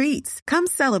special treats. Come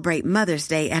celebrate Mother's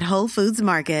Day at Whole Foods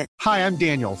Market. Hi, I'm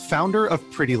Daniel, founder of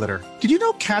Pretty Litter. Did you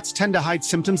know cats tend to hide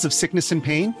symptoms of sickness and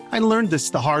pain? I learned this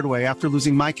the hard way after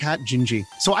losing my cat, Gingy.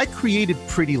 So I created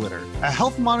Pretty Litter, a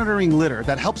health monitoring litter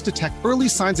that helps detect early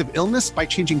signs of illness by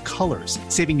changing colors,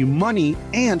 saving you money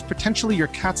and potentially your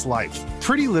cat's life.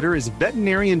 Pretty Litter is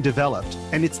veterinarian developed,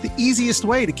 and it's the easiest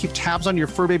way to keep tabs on your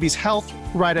fur baby's health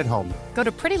right at home. Go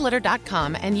to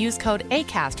prettylitter.com and use code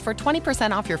ACAST for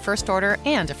 20% off your first order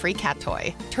and a free cat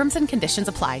toy. Terms and conditions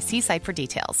apply. See site for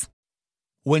details.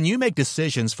 When you make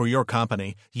decisions for your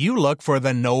company, you look for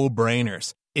the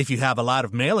no-brainers. If you have a lot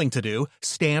of mailing to do,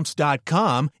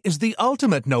 Stamps.com is the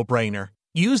ultimate no-brainer.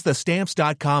 Use the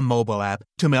Stamps.com mobile app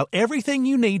to mail everything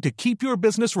you need to keep your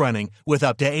business running with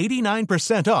up to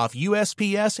 89% off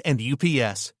USPS and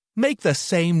UPS. Make the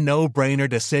same no-brainer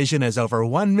decision as over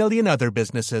 1 million other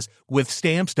businesses with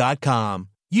Stamps.com.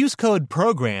 Use code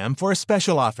PROGRAM for a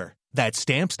special offer. That's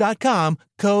Stamps.com,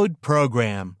 code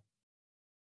PROGRAM.